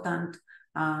important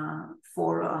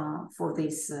for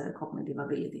these cognitive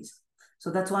abilities.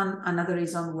 So that's another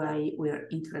reason why we're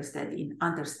interested in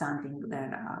understanding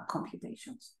their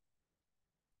computations.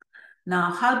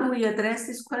 Now, how do we address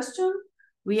this question?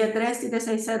 We addressed it, as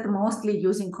I said, mostly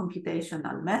using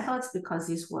computational methods because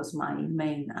this was my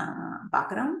main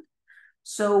background.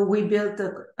 So we built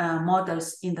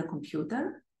models in the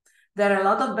computer. There are a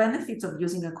lot of benefits of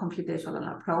using a computational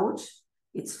approach.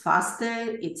 It's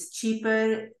faster, it's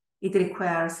cheaper, it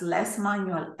requires less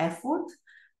manual effort.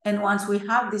 And once we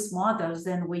have these models,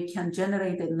 then we can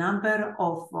generate a number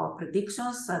of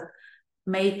predictions that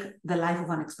make the life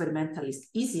of an experimentalist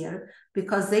easier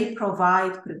because they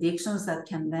provide predictions that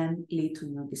can then lead to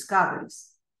new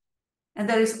discoveries. And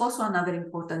there is also another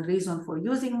important reason for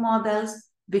using models,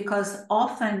 because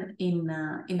often in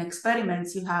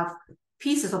experiments, you have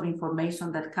pieces of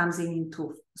information that comes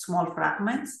into small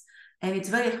fragments, and it's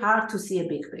very hard to see a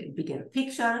bigger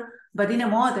picture. But in a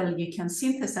model, you can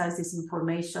synthesize this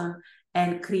information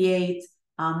and create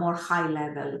more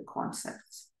high-level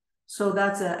concepts. So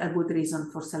that's a good reason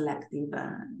for selective,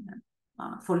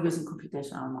 for using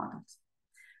computational models.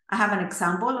 I have an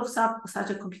example of such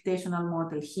a computational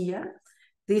model here.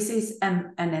 This is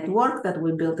a network that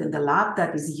we built in the lab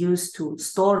that is used to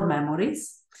store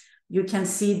memories. You can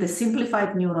see the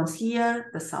simplified neurons here,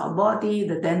 the cell body,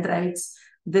 the dendrites.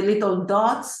 The little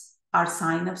dots are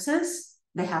synapses.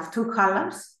 They have two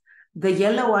colors. The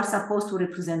yellow are supposed to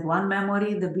represent one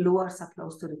memory. The blue are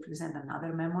supposed to represent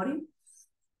another memory.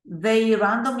 They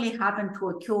randomly happen to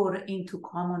occur into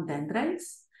common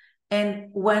dendrites. And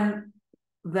when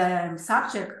the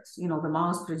subject, the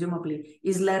mouse presumably,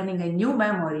 is learning a new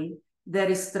memory, there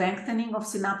is strengthening of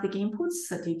synaptic inputs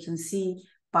that you can see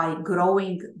by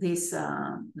growing these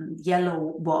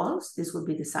yellow balls. This would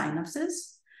be the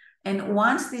synapses. And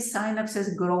once these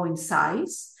synapses grow in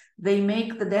size, they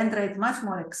make the dendrite much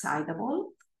more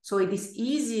excitable. So it is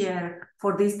easier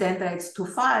for these dendrites to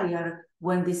fire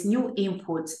when this new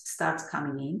input starts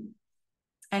coming in.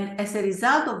 And as a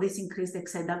result of this increased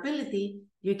excitability,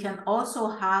 you can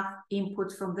also have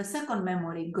inputs from the second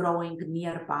memory growing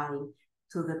nearby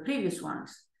to the previous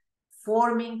ones,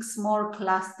 forming small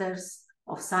clusters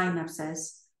of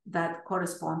synapses that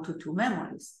correspond to two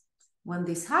memories. When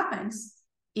this happens,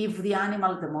 if the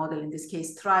animal, the model in this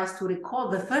case, tries to recall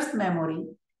the first memory,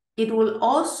 it will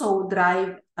also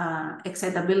drive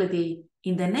excitability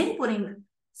in the neighboring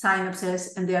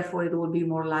synapses, and therefore it will be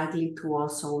more likely to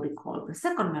also recall the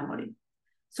second memory.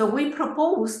 So we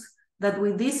proposed that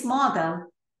with this model,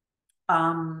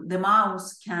 the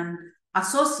mouse can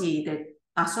associate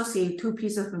two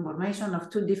pieces of information of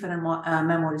two different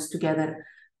memories together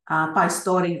by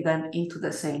storing them into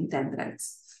the same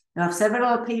dendrites. We have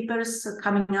several papers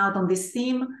coming out on this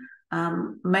theme.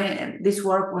 This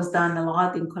work was done a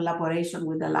lot in collaboration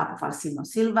with the lab of Alcino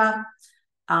Silva.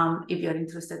 If you're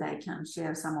interested, I can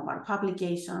share some of our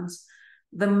publications.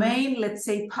 The main, let's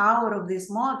say, power of this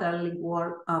modeling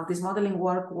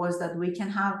work was that we can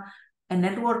have a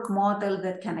network model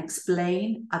that can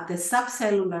explain at the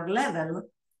subcellular level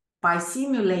by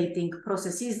simulating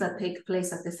processes that take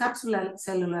place at the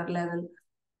subcellular level,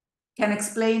 can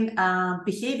explain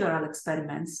behavioral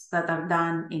experiments that are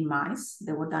done in mice.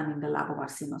 They were done in the lab of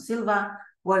Alcino Silva,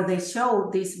 where they show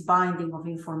this binding of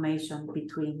information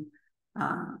between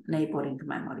neighboring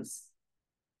memories.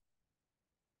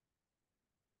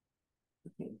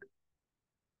 Okay.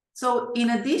 So in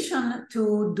addition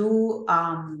to do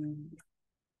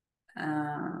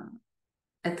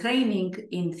a training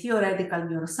in theoretical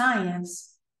neuroscience,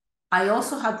 I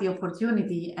also had the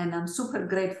opportunity, and I'm super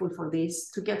grateful for this,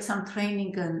 to get some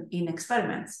training in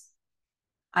experiments.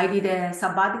 I did a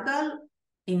sabbatical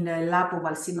in the lab of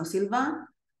Alcino Silva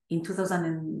in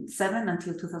 2007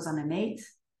 until 2008,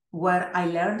 where I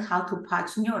learned how to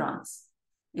patch neurons.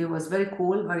 It was very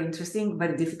cool, very interesting,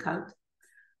 very difficult.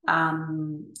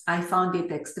 I found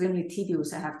it extremely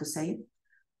tedious, I have to say.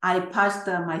 I patched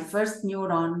my first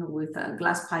neuron with a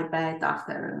glass pipette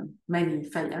after many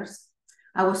failures.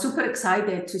 I was super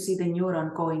excited to see the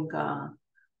neuron going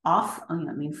off,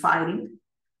 firing.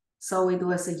 So it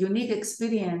was a unique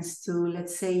experience to,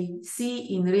 let's say,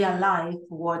 see in real life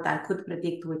what I could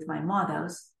predict with my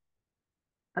models.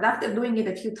 But after doing it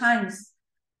a few times,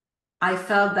 I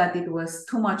felt that it was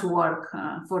too much work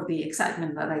for the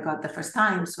excitement that I got the first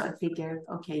time. So I figured,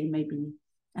 okay, maybe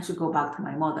I should go back to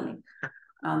my modeling.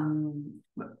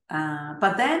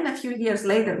 But then a few years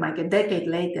later, like a decade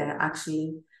later,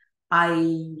 actually,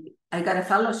 I got a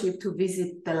fellowship to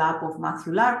visit the lab of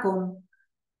Matthew Larcombe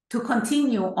to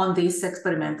continue on this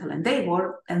experimental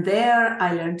endeavor. And there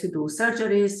I learned to do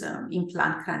surgeries,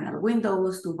 implant cranial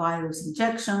windows, do virus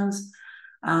injections,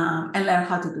 and learn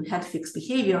how to do head fixed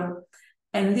behavior.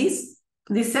 And this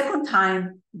second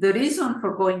time, the reason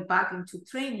for going back into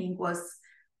training was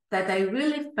that I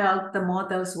really felt the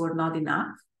models were not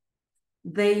enough.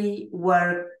 They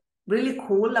were really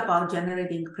cool about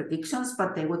generating predictions,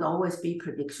 but they would always be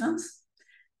predictions.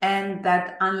 And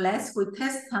that unless we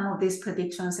test some of these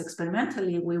predictions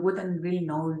experimentally, we wouldn't really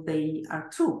know if they are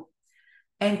true.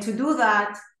 And to do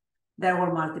that, there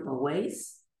were multiple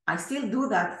ways. I still do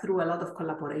that through a lot of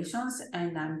collaborations,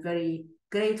 and I'm very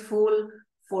grateful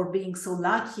for being so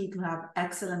lucky to have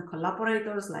excellent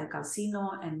collaborators like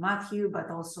Alcino and Matthew, but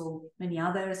also many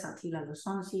others, Attila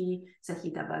Losonsi,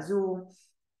 Sahita Bazu,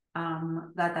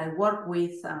 that I work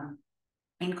with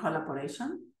in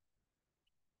collaboration.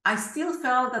 I still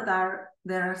felt that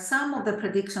there are some of the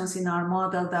predictions in our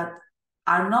model that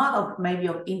are not maybe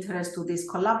of interest to these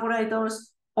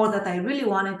collaborators, or that I really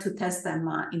wanted to test them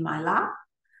in my lab.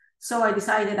 So I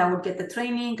decided I would get the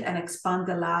training and expand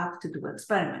the lab to do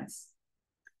experiments.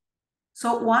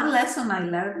 So one lesson I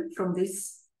learned from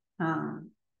this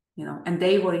and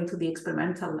they were into the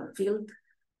experimental field,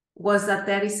 was that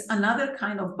there is another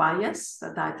kind of bias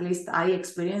that at least I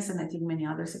experienced, and I think many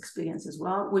others experience as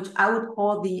well, which I would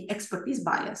call the expertise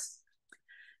bias.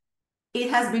 It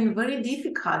has been very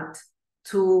difficult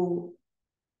to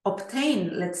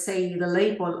obtain, let's say, the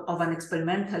label of an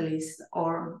experimentalist,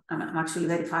 or I'm actually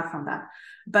very far from that,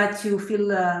 but you feel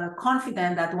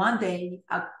confident that one day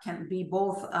I can be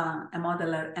both a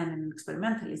modeler and an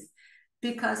experimentalist,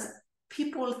 because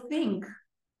people think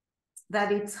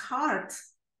that it's hard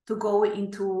to go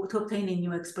into, to obtain a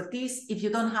new expertise if you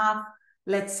don't have,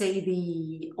 let's say,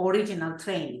 the original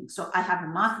training. So I have a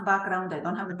math background, I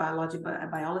don't have a biology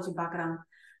background.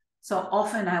 So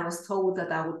often I was told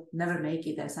that I would never make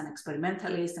it as an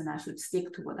experimentalist and I should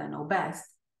stick to what I know best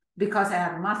because I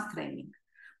have math training,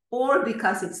 or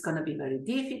because it's going to be very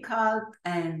difficult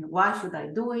and why should I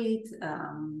do it?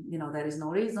 There is no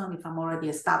reason if I'm already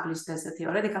established as a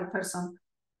theoretical person.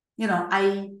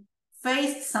 I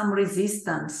faced some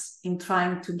resistance in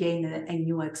trying to gain a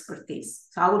new expertise.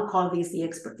 So I would call this the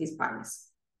expertise bias.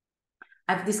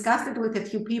 I've discussed it with a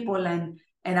few people and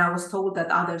I was told that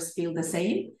others feel the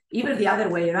same. Even the other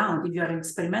way around, if you're an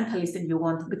experimentalist and you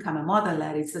want to become a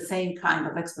modeler, it's the same kind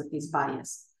of expertise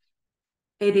bias.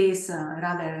 It is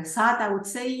rather sad, I would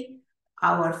say.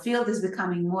 Our field is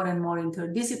becoming more and more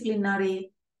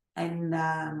interdisciplinary, and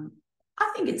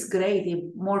I think it's great if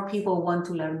more people want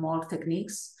to learn more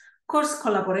techniques. Of course,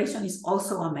 collaboration is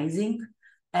also amazing,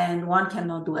 and one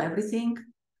cannot do everything.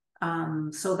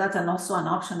 So that's also an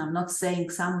option. I'm not saying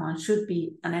someone should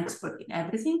be an expert in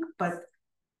everything, but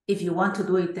if you want to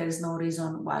do it, there's no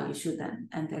reason why you shouldn't,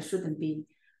 and there shouldn't be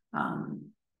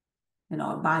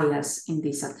a bias in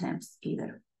these attempts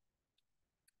either.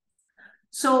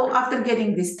 So after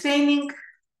getting this training,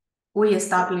 we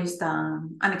established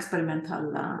an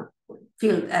experimental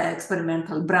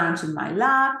experimental branch in my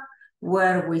lab,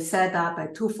 where we set up a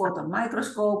 2-photon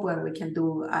microscope where we can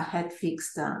do a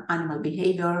head-fixed animal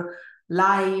behavior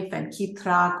live and keep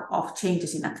track of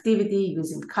changes in activity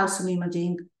using calcium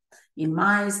imaging in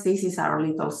mice. This is our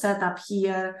little setup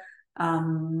here.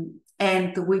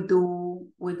 And we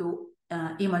do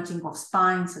imaging of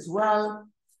spines as well.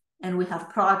 And we have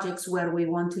projects where we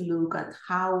want to look at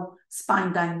how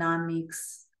spine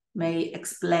dynamics may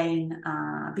explain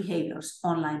behaviors,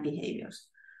 online behaviors.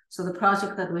 So the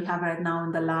project that we have right now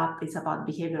in the lab is about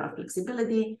behavioral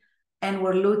flexibility, and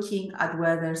we're looking at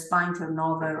whether spine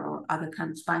turnover or other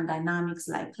kind of spine dynamics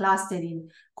like clustering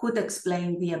could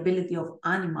explain the ability of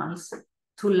animals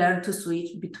to learn to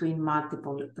switch between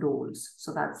multiple rules.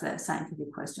 So that's a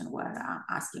scientific question we're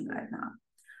asking right now.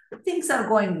 Things are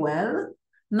going well,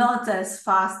 not as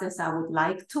fast as I would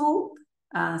like to.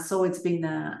 So it's been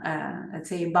let's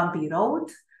say, a bumpy road.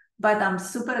 But I'm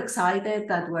super excited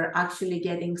that we're actually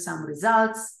getting some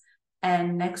results.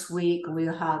 And next week,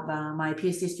 we'll have my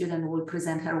PhD student will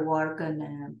present her work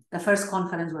in the first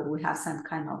conference where we have some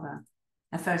kind of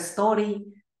a first story,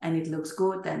 and it looks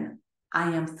good. And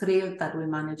I am thrilled that we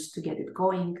managed to get it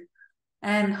going.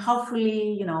 And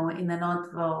hopefully, in the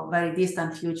not very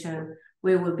distant future,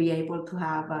 we will be able to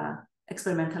have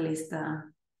experimental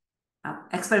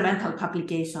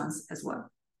publications as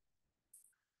well.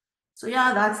 So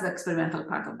yeah, that's the experimental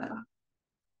part of the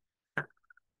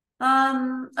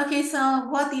lab. Okay, so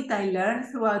what did I learn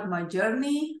throughout my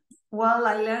journey? Well,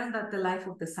 I learned that the life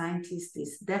of the scientist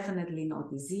is definitely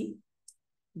not easy.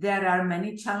 There are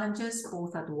many challenges,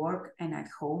 both at work and at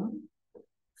home.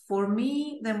 For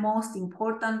me, the most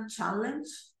important challenge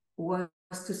was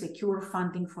to secure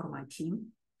funding for my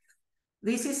team.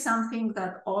 This is something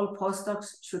that all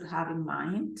postdocs should have in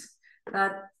mind,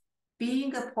 that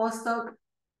being a postdoc,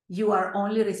 you are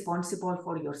only responsible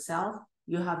for yourself.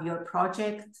 You have your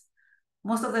project.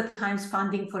 Most of the times,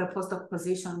 funding for a postdoc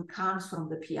position comes from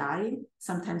the PI.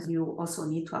 Sometimes you also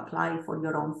need to apply for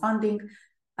your own funding,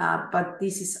 but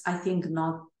this is, I think,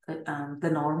 not the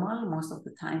normal. Most of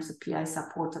the times, the PI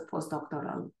supports a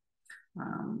postdoctoral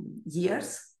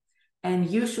years, and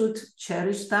you should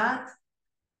cherish that,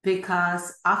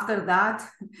 because after that,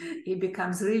 it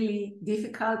becomes really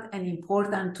difficult and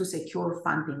important to secure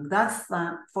funding. That's,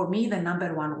 for me, the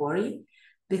number one worry,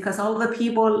 because all the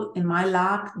people in my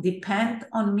lab depend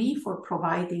on me for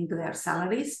providing their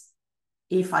salaries.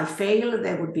 If I fail,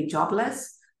 they would be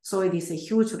jobless. So it is a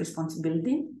huge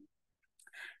responsibility.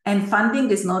 And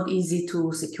funding is not easy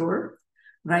to secure.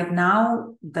 Right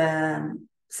now, the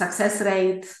success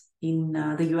rate in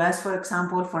the US, for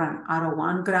example, for an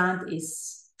R01 grant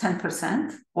is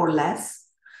 10% or less.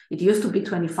 It used to be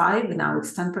 25, now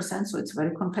it's 10%, so it's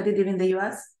very competitive in the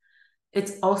US.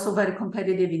 It's also very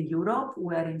competitive in Europe,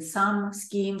 where in some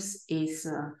schemes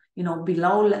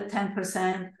below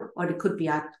 10%, or it could be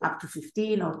up to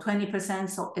 15 or 20%.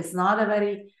 So it's not a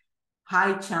very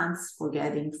high chance for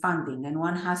getting funding, and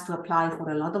one has to apply for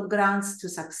a lot of grants to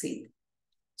succeed.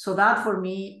 So that for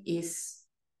me is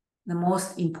the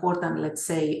most important, let's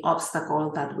say,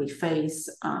 obstacle that we face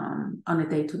on a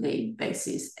day-to-day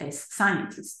basis as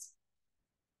scientists.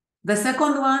 The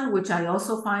second one, which I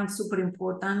also find super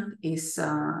important, is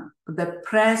the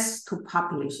press to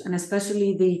publish, and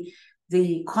especially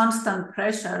the constant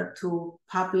pressure to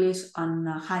publish on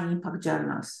high-impact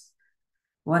journals.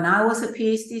 When I was a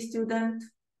PhD student,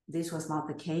 this was not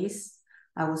the case.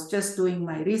 I was just doing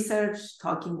my research,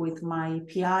 talking with my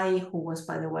PI, who was,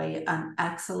 by the way, an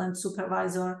excellent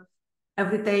supervisor.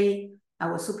 Every day,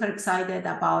 I was super excited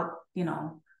about,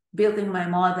 building my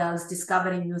models,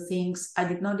 discovering new things. I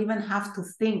did not even have to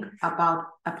think about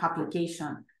a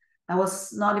publication. That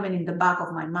was not even in the back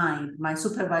of my mind. My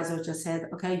supervisor just said,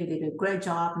 okay, you did a great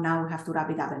job. Now we have to wrap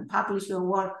it up and publish your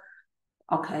work.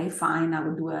 Okay, fine, I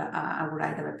will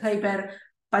write a paper.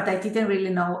 But I didn't really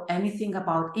know anything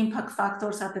about impact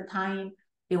factors at the time.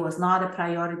 It was not a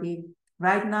priority.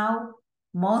 Right now,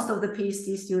 most of the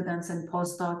PhD students and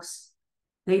postdocs,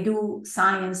 they do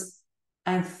science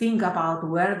and think about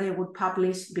where they would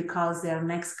publish, because their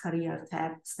next career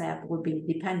step would be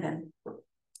dependent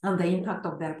on the impact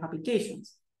of their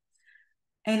publications.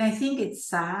 And I think it's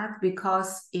sad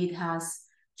because it has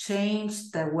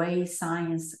changed the way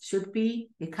science should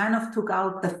be. It kind of took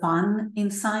out the fun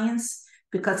in science,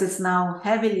 because it's now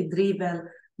heavily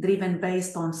driven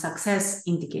based on success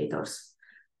indicators.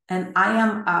 And I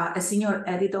am a senior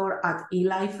editor at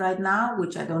eLife right now,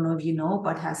 which I don't know if you know,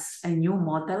 but has a new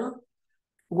model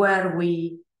where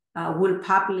we will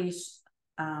publish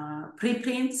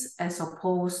preprints as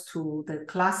opposed to the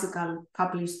classical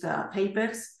published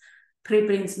papers.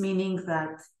 Preprints meaning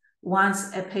that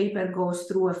once a paper goes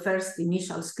through a first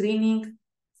initial screening,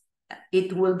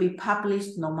 it will be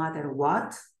published no matter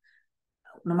what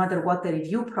the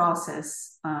review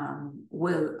process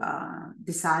will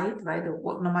decide, right?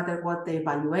 No matter what the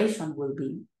evaluation will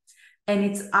be. And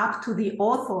it's up to the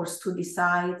authors to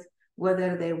decide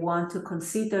whether they want to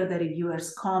consider the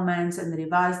reviewers' comments and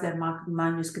revise their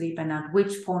manuscript, and at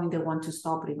which point they want to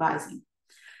stop revising.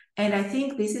 And I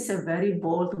think this is a very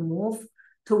bold move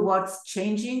towards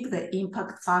changing the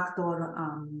impact factor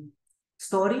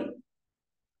story,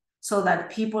 so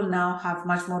that people now have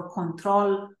much more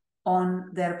control on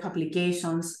their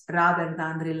publications rather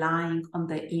than relying on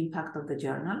the impact of the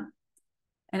journal.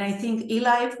 And I think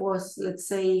eLife was, let's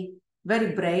say,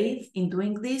 very brave in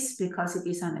doing this, because it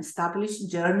is an established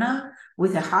journal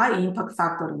with a high impact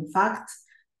factor, in fact,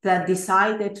 that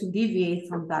decided to deviate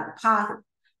from that path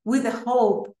with the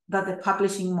hope that the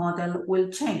publishing model will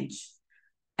change.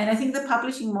 And I think the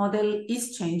publishing model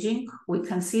is changing. We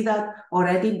can see that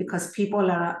already, because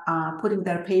people are putting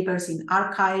their papers in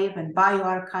arXiv and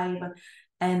bioRxiv,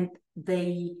 and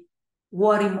they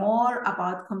worry more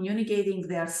about communicating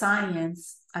their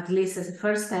science, at least as a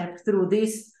first step, through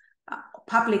these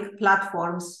public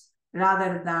platforms,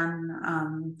 rather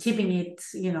than keeping it,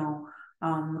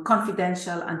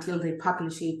 confidential until they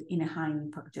publish it in a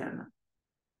high-impact journal.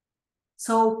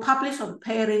 So publish or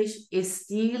perish is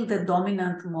still the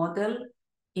dominant model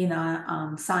in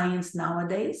science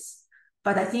nowadays,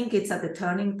 but I think it's at the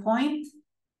turning point,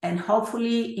 and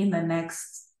hopefully in the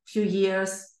next few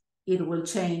years, it will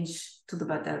change to the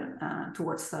better,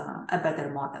 towards a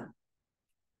better model.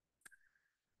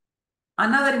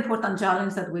 Another important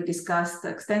challenge that we discussed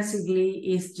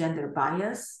extensively is gender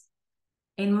bias.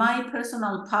 In my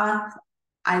personal path,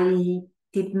 I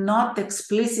did not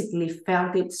explicitly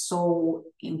felt it so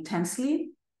intensely.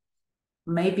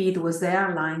 Maybe it was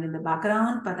there lying in the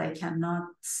background, but I cannot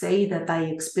say that I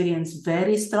experienced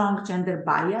very strong gender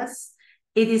bias.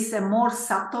 It is a more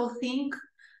subtle thing.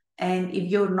 And if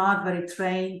you're not very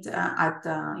trained at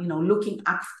looking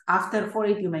after for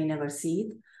it, you may never see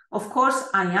it. Of course,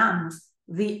 I am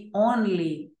the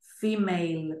only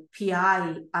female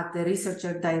PI at the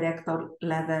researcher director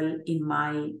level in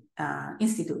my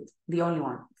institute, the only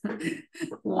one,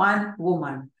 one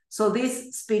woman. So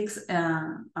this speaks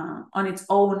on its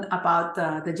own about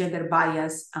the gender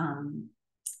bias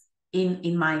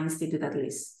in my institute, at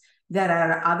least. There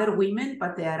are other women,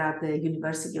 but they are at the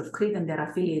University of Crete and they're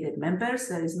affiliated members.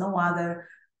 There is no other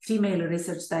female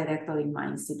research director in my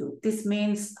institute. This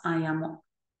means I am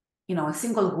a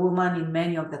single woman in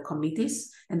many of the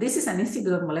committees. And this is an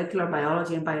institute of molecular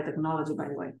biology and biotechnology, by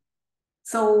the way.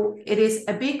 So it is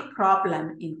a big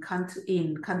problem in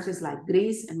countries like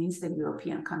Greece and Eastern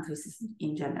European countries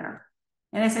in general.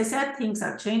 And as I said, things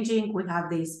are changing. We have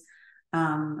this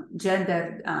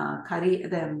gender, career,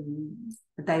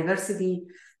 the diversity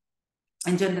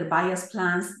and gender bias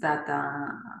plans that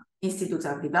institutes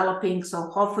are developing. So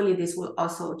hopefully this will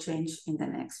also change in the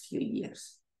next few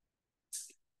years.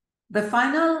 The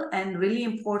final and really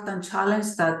important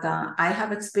challenge that I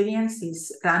have experienced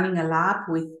is running a lab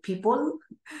with people,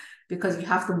 because you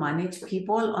have to manage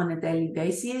people on a daily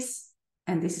basis,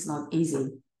 and this is not easy.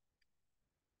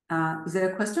 Is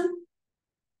there a question?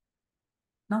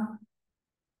 No?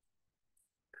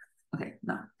 Okay,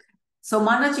 no. So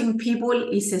managing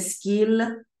people is a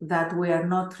skill that we are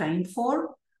not trained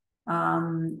for.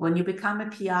 When you become a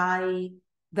PI,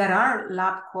 there are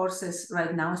lab courses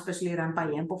right now, especially run by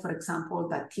EMPO, for example,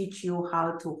 that teach you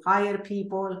how to hire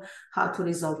people, how to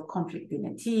resolve conflict in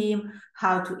a team,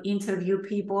 how to interview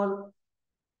people.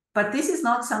 But this is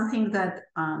not something that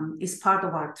is part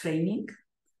of our training.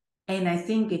 And I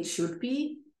think it should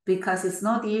be, because it's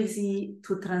not easy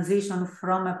to transition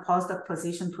from a postdoc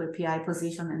position to a PI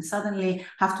position and suddenly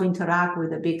have to interact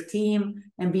with a big team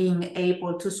and being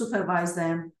able to supervise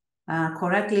them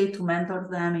correctly, to mentor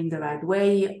them in the right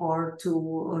way, or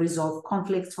to resolve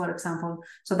conflicts, for example.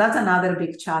 So that's another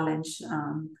big challenge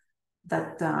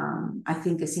that I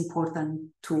think is important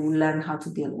to learn how to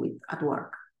deal with at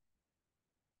work.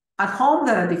 At home,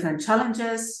 there are different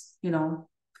challenges,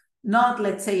 not,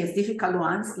 let's say, as difficult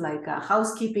ones like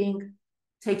housekeeping,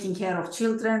 taking care of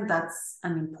children. That's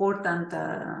an important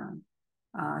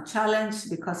challenge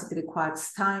because it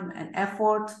requires time and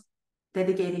effort,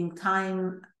 dedicating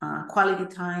time, quality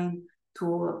time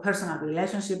to a personal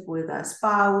relationship with a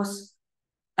spouse,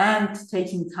 and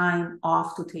taking time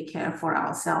off to take care for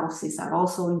ourselves. These are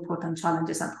also important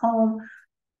challenges at home.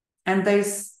 And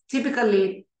there's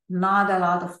typically not a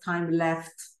lot of time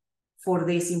left for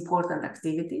these important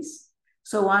activities.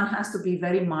 So one has to be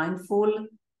very mindful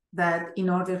that in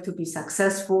order to be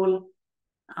successful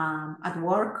at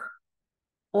work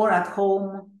or at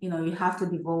home, you have to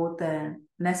devote the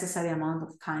necessary amount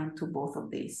of time to both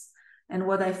of these. And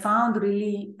what I found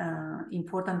really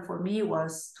important for me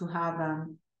was to have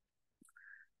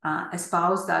a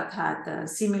spouse that had a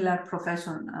similar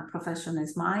profession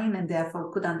as mine, and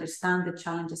therefore could understand the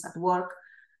challenges at work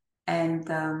and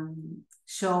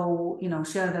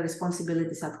share the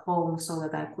responsibilities at home so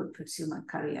that I could pursue my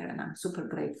career. And I'm super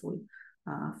grateful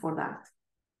for that.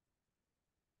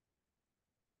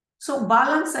 So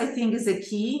balance, I think, is a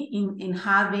key in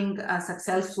having a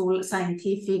successful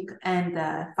scientific and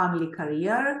family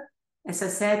career. As I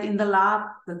said, in the lab,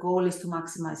 the goal is to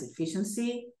maximize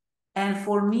efficiency. And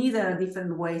for me, there are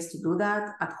different ways to do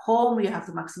that. At home, you have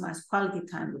to maximize quality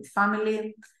time with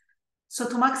family. So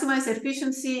to maximize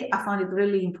efficiency, I found it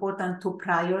really important to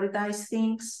prioritize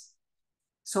things.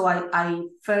 So I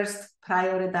first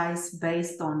prioritize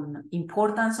based on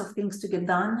importance of things to get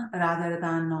done rather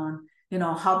than on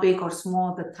how big or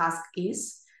small the task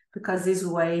is, because this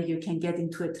way you can get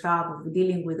into a trap of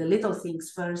dealing with the little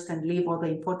things first and leave all the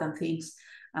important things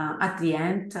at the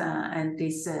end, and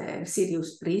this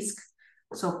serious risk.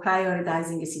 So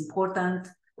prioritizing is important.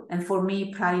 And for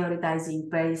me, prioritizing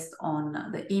based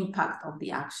on the impact of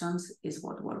the actions is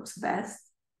what works best.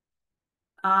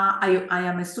 I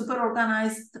am a super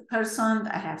organized person.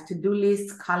 I have to-do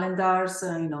lists, calendars,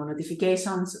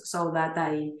 notifications, so that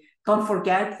I don't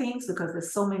forget things, because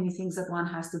there's so many things that one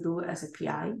has to do as a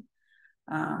PI.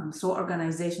 So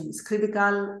organization is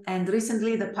critical. And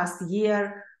recently, the past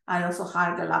year, I also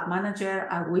hired a lab manager.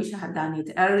 I wish I had done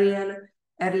it earlier.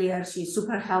 She's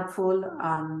super helpful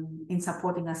in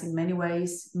supporting us in many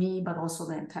ways, me, but also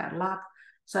the entire lab.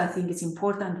 So I think it's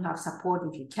important to have support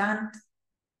if you can't.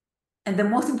 And the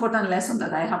most important lesson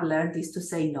that I have learned is to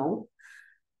say no.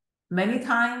 Many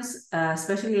times,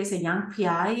 especially as a young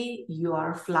PI, you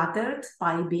are flattered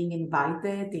by being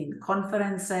invited in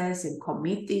conferences, in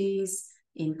committees,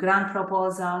 in grant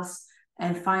proposals,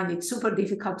 and find it super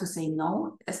difficult to say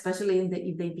no, especially if the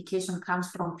invitation comes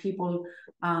from people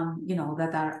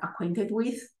that are acquainted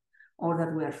with or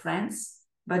that we are friends.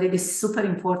 But it is super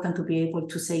important to be able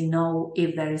to say no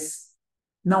if there is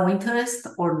no interest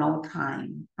or no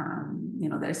time.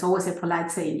 There's always a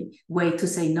polite way to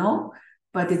say no,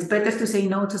 but it's better to say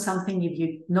no to something if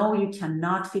you know you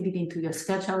cannot fit it into your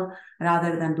schedule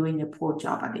rather than doing a poor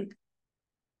job at it.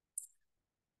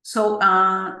 So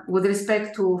with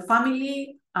respect to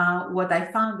family, what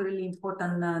I found really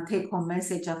important take-home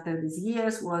message after these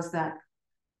years was that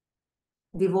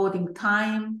devoting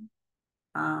time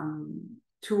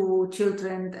to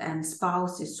children and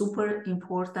spouse is super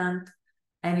important.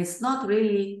 And it's not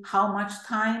really how much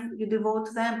time you devote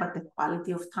to them, but the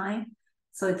quality of time.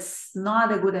 So it's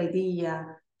not a good idea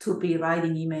to be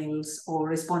writing emails or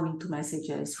responding to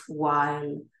messages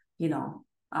while,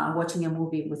 watching a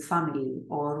movie with family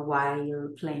or while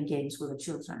playing games with the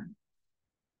children.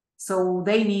 So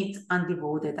they need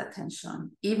undivided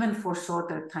attention, even for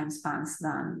shorter time spans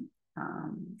than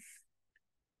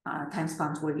time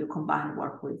spans where you combine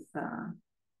work with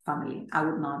family. I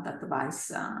would not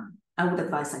advise, I would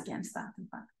advise against that, in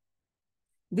fact.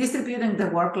 Distributing the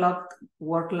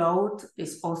workload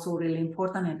is also really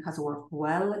important and has worked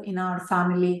well in our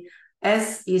family,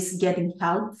 as is getting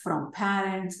help from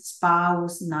parents,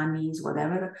 spouse, nannies,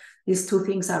 whatever. These two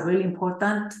things are really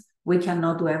important. We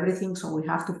cannot do everything, so we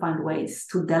have to find ways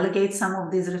to delegate some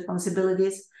of these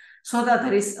responsibilities so that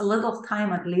there is a little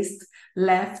time at least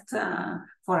left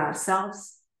for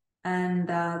ourselves. And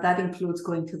that includes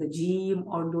going to the gym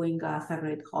or doing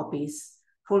favorite hobbies.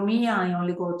 For me, I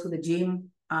only go to the gym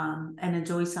and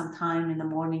enjoy some time in the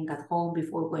morning at home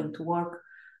before going to work,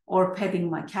 or petting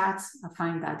my cats. I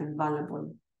find that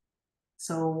invaluable.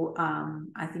 So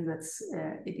I think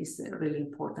it is really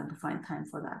important to find time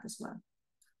for that as well.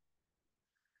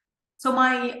 So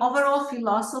my overall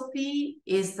philosophy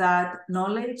is that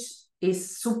knowledge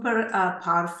is super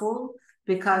powerful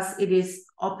because it is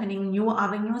opening new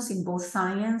avenues in both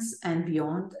science and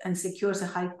beyond, and secures a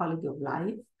high quality of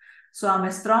life. So I'm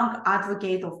a strong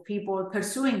advocate of people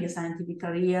pursuing a scientific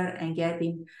career and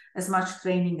getting as much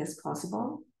training as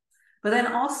possible. But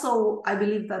then also, I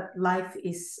believe that life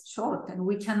is short and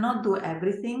we cannot do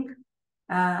everything,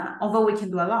 although we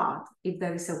can do a lot if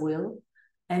there is a will.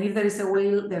 And if there is a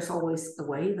will, there's always a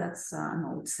way. That's an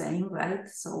old saying, right?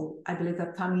 So I believe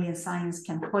that family and science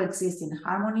can coexist in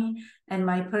harmony, and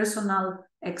my personal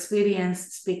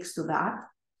experience speaks to that.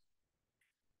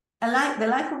 The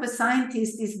life of a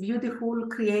scientist is beautiful,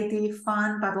 creative,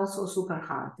 fun, but also super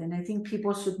hard. And I think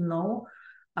people should know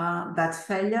that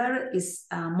failure is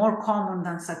more common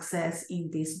than success in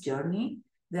this journey.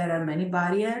 There are many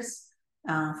barriers.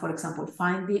 For example,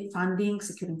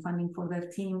 securing funding for their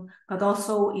team, but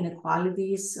also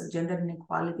inequalities, gender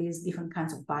inequalities, different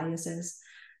kinds of biases.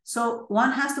 So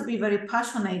one has to be very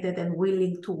passionate and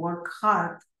willing to work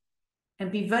hard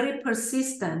and be very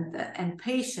persistent and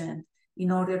patient in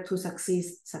order to succeed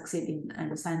in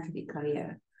a scientific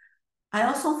career. I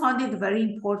also found it very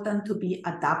important to be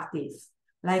adaptive.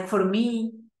 Like for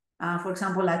me, for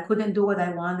example, I couldn't do what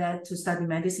I wanted to study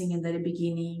medicine in the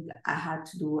beginning. I had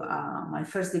to do my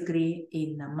first degree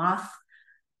in math.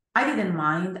 I didn't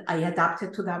mind. I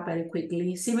adapted to that very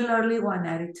quickly. Similarly, when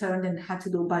I returned and had to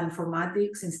do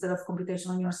bioinformatics instead of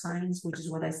computational neuroscience, which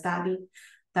is what I studied,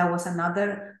 that was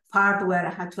another part where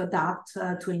I had to adapt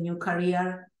to a new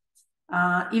career.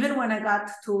 Even when I got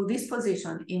to this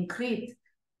position in Crete,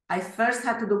 I first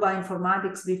had to do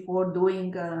bioinformatics before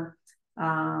doing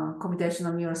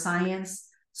computational neuroscience.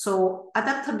 So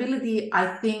adaptability, I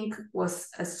think, was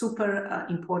a super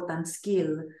important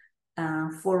skill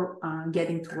for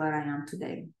getting to where I am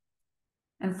today.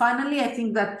 And finally, I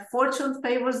think that fortune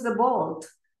favors the bold,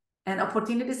 and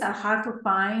opportunities are hard to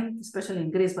find, especially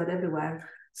in Greece, but everywhere.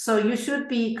 So you should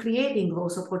be creating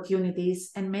those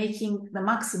opportunities and making the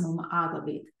maximum out of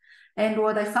it. And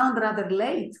what I found rather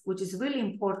late, which is really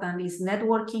important, is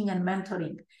networking and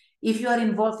mentoring. If you are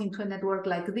involved into a network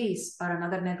like this or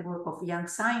another network of young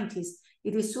scientists,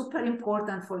 it is super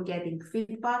important for getting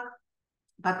feedback,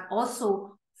 but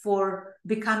also for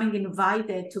becoming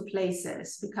invited to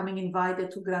places, becoming invited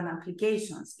to grant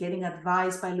applications, getting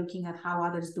advice by looking at how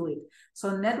others do it.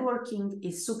 So networking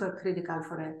is super critical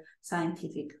for a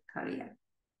scientific career.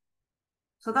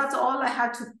 So that's all I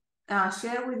had to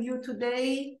share with you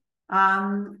today.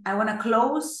 I want to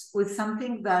close with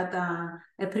something that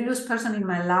a previous person in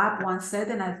my lab once said,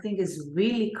 and I think is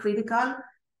really critical.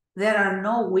 There are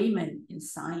no women in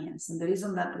science. And the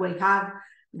reason that we have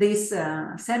this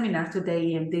seminar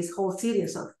today and this whole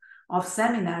series of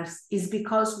seminars is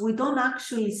because we don't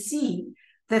actually see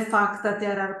the fact that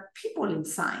there are people in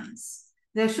science.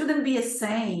 There shouldn't be a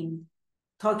saying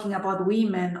talking about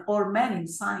women or men in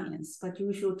science, but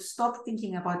you should stop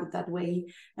thinking about it that way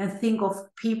and think of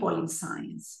people in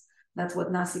science. That's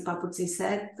what Nasi Paputzi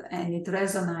said, and it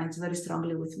resonates very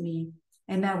strongly with me.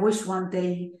 And I wish one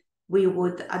day we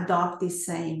would adopt this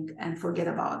saying and forget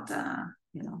about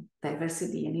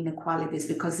diversity and inequalities,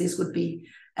 because this would be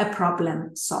a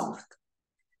problem solved.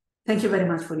 Thank you very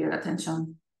much for your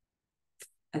attention.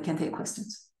 I can take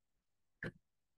questions.